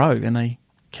were in a row, and they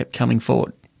kept coming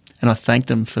forward. And I thanked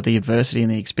them for the adversity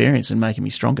and the experience and making me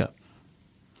stronger.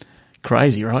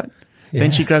 Crazy, right? Yeah.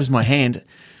 Then she grabs my hand,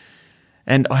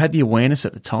 and I had the awareness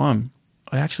at the time.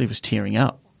 I actually was tearing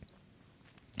up.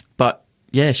 But,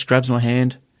 yeah, she grabs my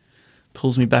hand,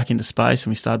 pulls me back into space,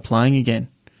 and we started playing again.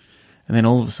 And then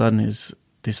all of a sudden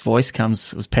this voice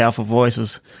comes. It was a powerful voice. It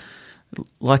was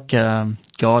like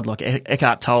God, like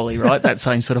Eckhart Tolle, right? That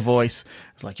same sort of voice.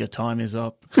 It's like, your time is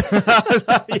up.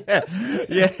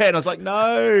 Yeah. And I was like,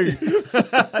 no.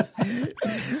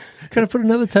 Can I put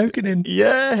another token in?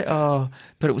 Yeah. Oh,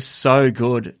 but it was so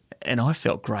good, and I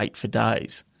felt great for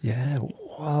days. Yeah.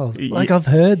 Wow. Like I've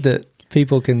heard that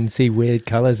People can see weird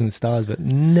colours and stars, but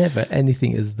never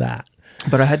anything as that.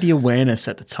 But I had the awareness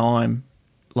at the time,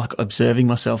 like observing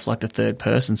myself like the third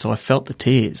person, so I felt the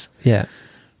tears. Yeah.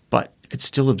 But I could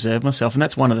still observe myself, and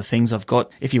that's one of the things I've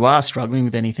got. If you are struggling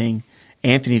with anything,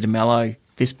 Anthony DeMello,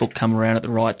 this book come around at the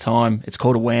right time. It's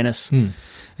called Awareness. And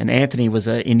Anthony was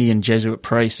an Indian Jesuit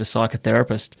priest, a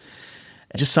psychotherapist.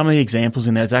 Just some of the examples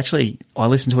in there. It's actually, I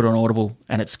listened to it on Audible,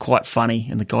 and it's quite funny,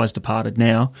 and the guy's departed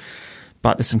now.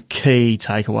 But there's some key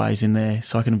takeaways in there,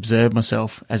 so I can observe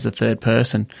myself as the third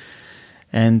person.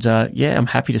 And, I'm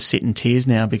happy to sit in tears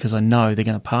now because I know they're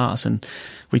going to pass. And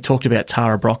we talked about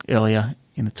Tara Brach earlier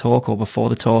in the talk or before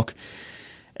the talk,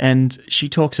 and she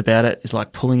talks about it as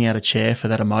like pulling out a chair for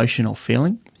that emotional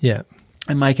feeling. Yeah.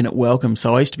 And making it welcome.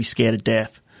 So I used to be scared of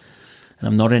death, and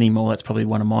I'm not anymore. That's probably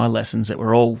one of my lessons, that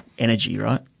we're all energy,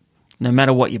 right? No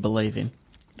matter what you believe in.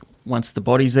 Once the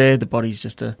body's there, the body's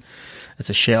just it's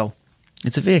a shell.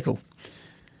 It's a vehicle.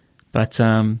 But,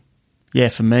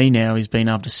 for me now is being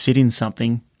able to sit in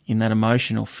something, in that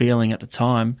emotional feeling at the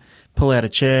time, pull out a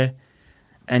chair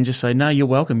and just say, no, you're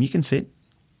welcome. You can sit.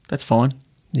 That's fine.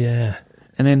 Yeah.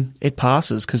 And then it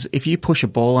passes, because if you push a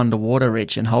ball underwater,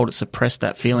 Rich, and hold it, suppress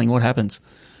that feeling, what happens?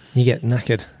 You get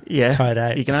knackered, tired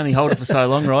out. You can only hold it for so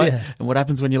long, right? Yeah. And what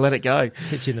happens when you let it go?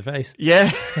 Hits you in the face.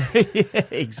 Yeah, yeah,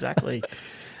 exactly.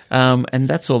 And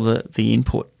that's all the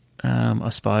input, I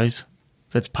suppose,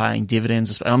 that's paying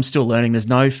dividends. I'm still learning. There's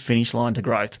no finish line to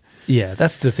growth. Yeah,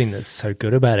 that's the thing that's so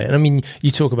good about it. And I mean,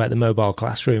 you talk about the mobile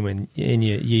classroom and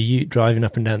you driving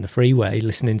up and down the freeway,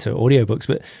 listening to audiobooks,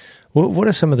 but what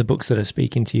are some of the books that are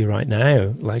speaking to you right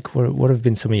now? Like, what have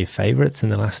been some of your favourites in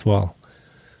the last while?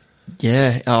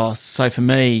 Yeah. So for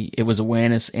me, it was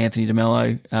Awareness, Anthony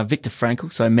DeMello, Viktor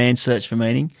Frankl, so Man's Search for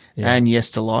Meaning, and Yes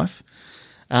to Life.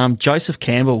 Joseph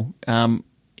Campbell,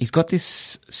 he's got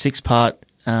this 6-part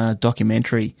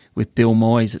documentary with Bill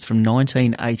Moyes. It's from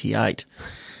 1988.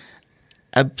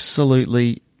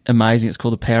 Absolutely amazing. It's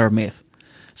called The Power of Myth.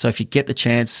 So if you get the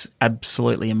chance,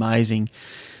 absolutely amazing.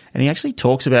 And he actually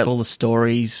talks about all the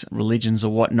stories, religions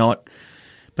or whatnot,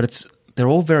 but they're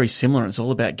all very similar. It's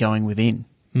all about going within.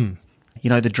 You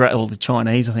know, the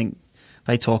Chinese, I think,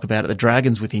 they talk about it. The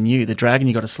dragon's within you. The dragon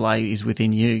you got to slay is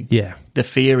within you. Yeah. The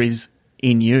fear is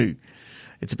in you.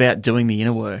 It's about doing the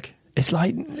inner work. It's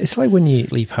like when you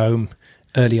leave home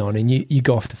early on and you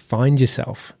go off to find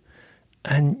yourself,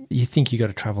 and you think you got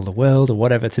to travel the world or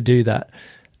whatever to do that,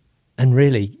 and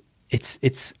really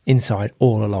it's inside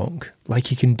all along.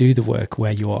 Like, you can do the work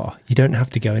where you are. You don't have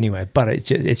to go anywhere, but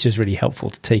it's just really helpful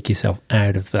to take yourself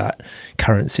out of that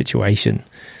current situation,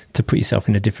 to put yourself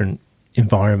in a different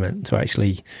environment, to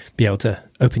actually be able to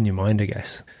open your mind, I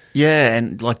guess. Yeah,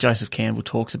 and like Joseph Campbell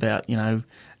talks about, you know,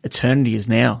 eternity is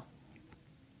now.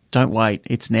 Don't wait,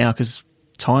 it's now, because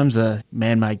time's a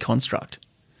man-made construct.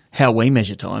 How we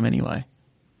measure time, anyway.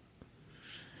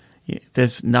 Yeah,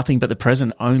 there's nothing but the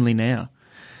present, only now.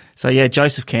 So, yeah,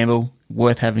 Joseph Campbell,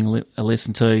 worth having a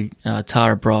listen to.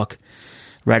 Tara Brach,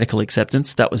 Radical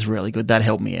Acceptance, that was really good. That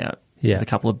helped me out with a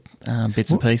couple of bits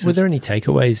and pieces. Were there any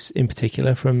takeaways in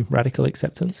particular from Radical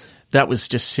Acceptance? That was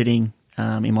just sitting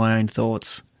in my own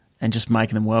thoughts and just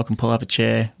making them welcome, pull up a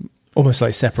chair. Almost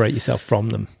like separate yourself from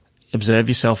them. Observe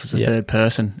yourself as a third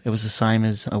person. It was the same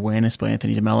as Awareness by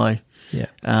Anthony DeMello. Yeah.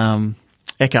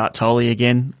 Eckhart Tolle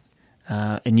again.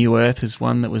 A New Earth is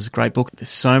one that was a great book. There's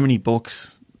so many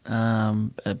books,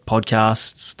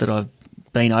 podcasts that I've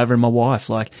been over, and my wife,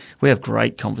 like, we have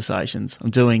great conversations. I'm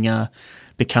doing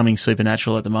Becoming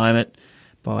Supernatural at the moment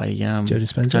by Joe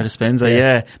Dispenza.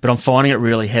 Yeah. But I'm finding it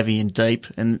really heavy and deep,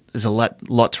 and there's a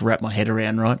lot to wrap my head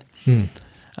around, right?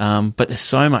 But there's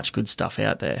so much good stuff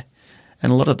out there.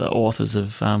 And a lot of the authors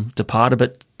have departed,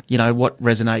 but, you know, what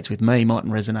resonates with me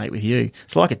mightn't resonate with you.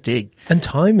 It's like a dig. And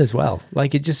time as well.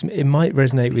 Like, it might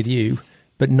resonate with you,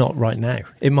 but not right now.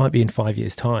 It might be in 5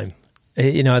 years' time.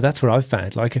 You know, that's what I've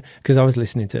found. Like, because I was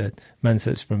listening to Man's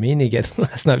Search for Meaning again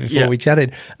last night before we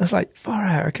chatted. I was like, far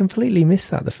out, I completely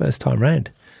missed that the first time round.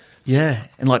 Yeah,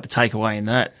 and like the takeaway in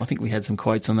that, I think we had some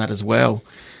quotes on that as well.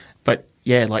 But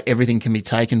yeah, like, everything can be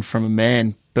taken from a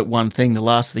man, but one thing, the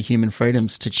last of the human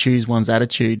freedoms, to choose one's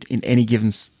attitude in any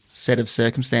given set of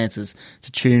circumstances,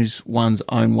 to choose one's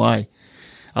own way.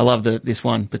 I love this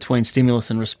one. Between stimulus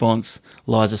and response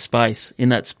lies a space. In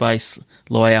that space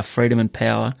lie our freedom and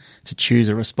power to choose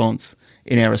a response.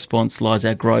 In our response lies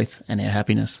our growth and our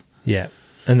happiness. Yeah,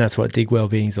 and that's what Dig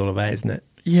Wellbeing is all about, isn't it?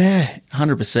 Yeah,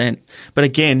 100%. But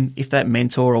again, if that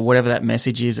mentor or whatever that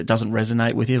message is, it doesn't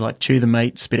resonate with you, like, chew the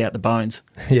meat, spit out the bones.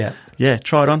 Yeah. Yeah,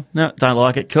 try it on. No, don't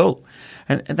like it, cool.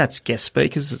 And that's guest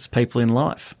speakers, it's people in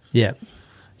life. Yeah.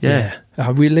 Yeah.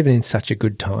 We're living in such a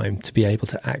good time to be able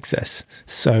to access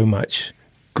so much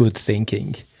good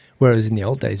thinking. Whereas in the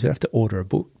old days, we'd have to order a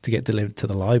book to get delivered to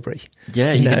the library.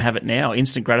 Yeah, you can have it now,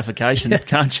 instant gratification,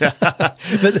 can't you?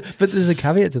 But there's a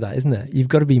caveat to that, isn't there? You've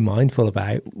got to be mindful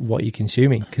about what you're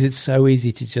consuming, because it's so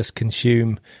easy to just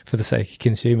consume for the sake of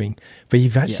consuming. But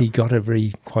you've actually got to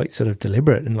be quite sort of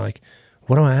deliberate and like,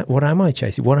 what am I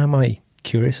chasing? What am I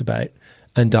curious about?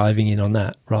 And diving in on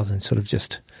that rather than sort of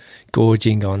just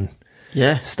gorging on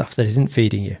stuff that isn't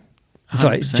feeding you. It's 100%.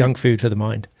 Like junk food for the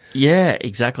mind. Yeah,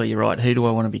 exactly. You're right. Who do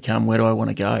I want to become? Where do I want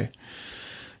to go?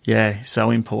 Yeah, so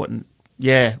important.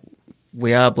 Yeah,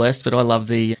 we are blessed, but I love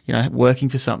the, working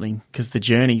for something, because the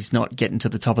journey's not getting to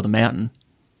the top of the mountain.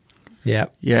 Yeah.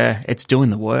 Yeah, it's doing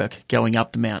the work, going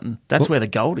up the mountain. That's where the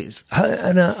gold is.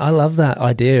 I love that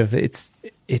idea of it's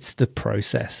the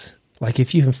process. Like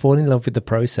if you can fall in love with the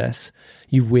process,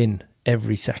 you win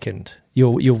every second.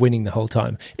 You're winning the whole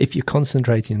time. If you're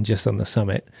concentrating just on the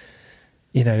summit,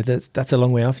 that's a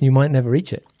long way off and you might never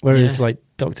reach it. Whereas like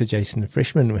Dr. Jason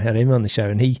Frischman, we had him on the show,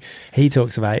 and he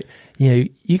talks about,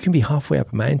 you can be halfway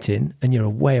up a mountain and you're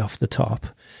way off the top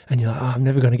and you're like, I'm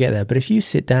never going to get there. But if you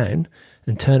sit down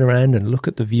and turn around and look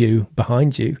at the view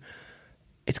behind you,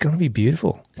 it's going to be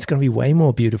beautiful. It's going to be way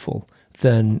more beautiful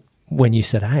than when you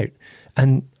set out.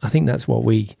 And I think that's what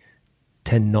we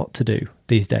tend not to do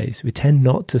these days. We tend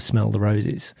not to smell the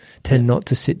roses, tend not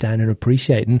to sit down and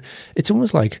appreciate. And it's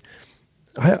almost like,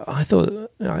 I thought,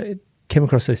 I came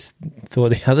across this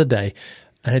thought the other day,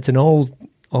 and it's an old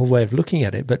way of looking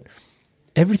at it, but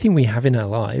everything we have in our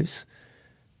lives,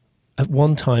 at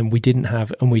one time we didn't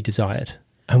have and we desired.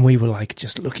 And we were like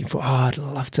just looking for, I'd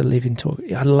love to live in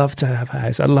Torquay. I'd love to have a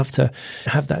house. I'd love to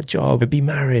have that job, be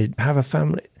married, have a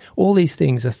family. All these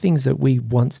things are things that we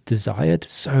once desired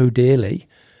so dearly.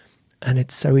 And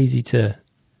it's so easy to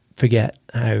forget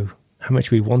how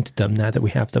much we wanted them now that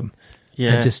we have them.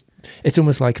 Yeah. It's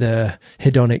almost like the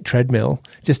hedonic treadmill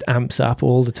just amps up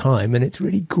all the time. And it's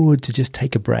really good to just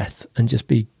take a breath and just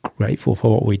be grateful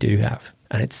for what we do have.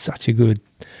 And it's such a good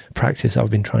practice I've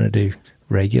been trying to do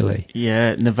regularly.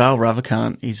 Yeah, Naval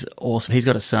Ravikant is awesome. He's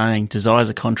got a saying, desire is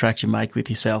a contract you make with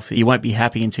yourself. You won't be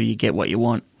happy until you get what you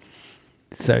want.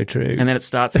 So true. And then it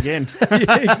starts again.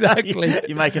 Yeah, exactly.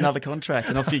 you make another contract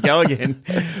and off you go again.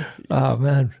 Oh,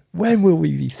 man. When will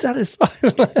we be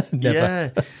satisfied? Never.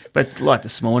 Yeah. But like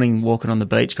this morning, walking on the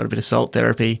beach, got a bit of salt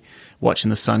therapy, watching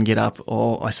the sun get up,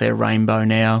 or I see a rainbow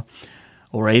now,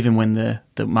 or even when the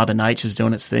Mother Nature's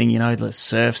doing its thing, the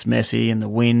surf's messy and the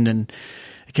wind, and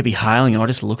it could be hailing, and I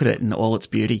just look at it in all its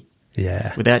beauty.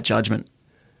 Yeah. Without judgment.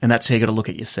 And that's how you got to look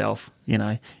at yourself,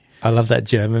 I love that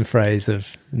German phrase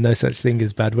of no such thing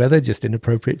as bad weather, just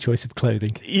inappropriate choice of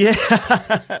clothing. Yeah.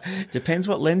 Depends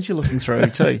what lens you're looking through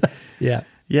too. Yeah.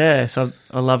 Yeah, so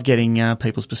I love getting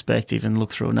people's perspective and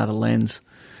look through another lens.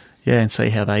 Yeah, and see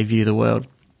how they view the world.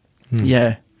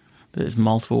 Yeah, there's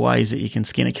multiple ways that you can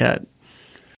skin a cat.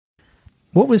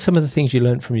 What were some of the things you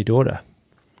learned from your daughter?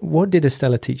 What did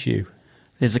Estella teach you?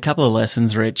 There's a couple of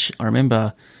lessons, Rich. I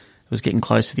remember it was getting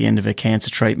close to the end of her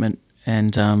cancer treatment,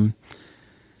 and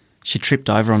she tripped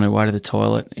over on her way to the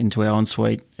toilet into our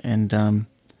ensuite, and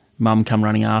Mum come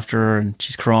running after her, and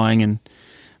she's crying, and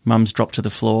Mum's dropped to the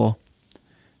floor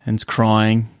and's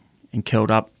crying and curled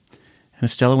up. And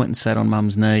Estella went and sat on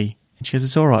Mum's knee, and she goes,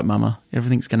 "It's all right, Mama.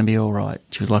 Everything's going to be all right."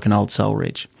 She was like an old soul,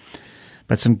 Rich.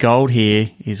 But some gold here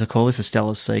is, I call this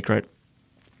Estella's secret.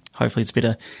 Hopefully it's a bit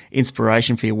of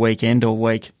inspiration for your weekend or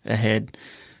week ahead.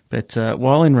 But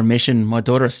while in remission, my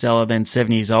daughter Estella, then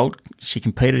 7 years old, she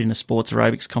competed in a sports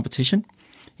aerobics competition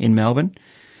in Melbourne.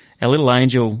 Our little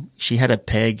angel, she had a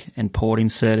peg and port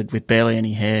inserted with barely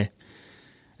any hair.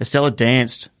 Estella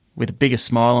danced with a bigger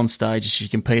smile on stage as she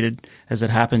competed. As it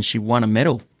happened, she won a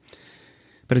medal.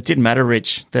 But it didn't matter,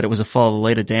 Rich, that it was a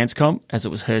follow-the-leader dance comp, as it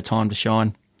was her time to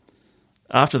shine.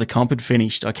 After the comp had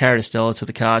finished, I carried Estella to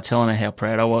the car, telling her how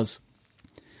proud I was.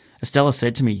 Estella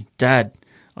said to me, "Dad,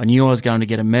 I knew I was going to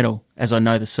get a medal, as I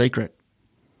know the secret."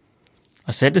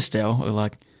 I said to Stell,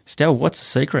 what's the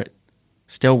secret?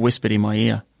 Stell whispered in my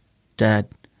ear, "Dad,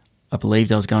 I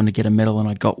believed I was going to get a medal and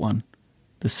I got one.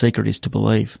 The secret is to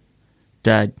believe.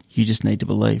 Dad, you just need to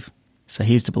believe." So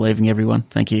here's to believing, everyone.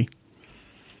 Thank you.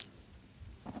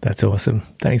 That's awesome.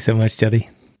 Thanks so much, Juddy.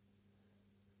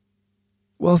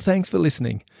 Well, thanks for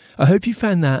listening. I hope you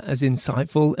found that as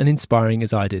insightful and inspiring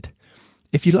as I did.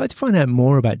 If you'd like to find out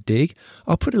more about Dig,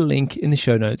 I'll put a link in the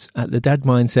show notes at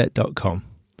thedadmindset.com.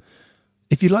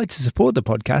 If you'd like to support the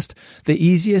podcast, the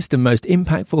easiest and most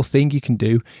impactful thing you can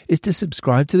do is to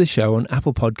subscribe to the show on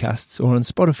Apple Podcasts or on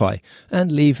Spotify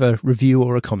and leave a review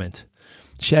or a comment.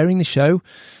 Sharing the show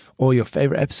or your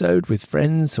favourite episode with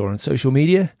friends or on social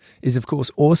media is of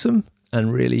course awesome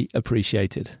and really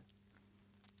appreciated.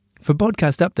 For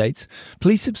podcast updates,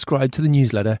 please subscribe to the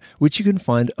newsletter, which you can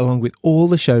find along with all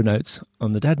the show notes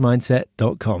on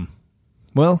thedadmindset.com.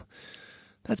 Well,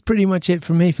 that's pretty much it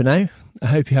from me for now. I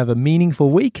hope you have a meaningful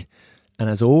week,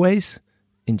 and as always,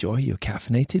 enjoy your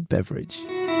caffeinated beverage.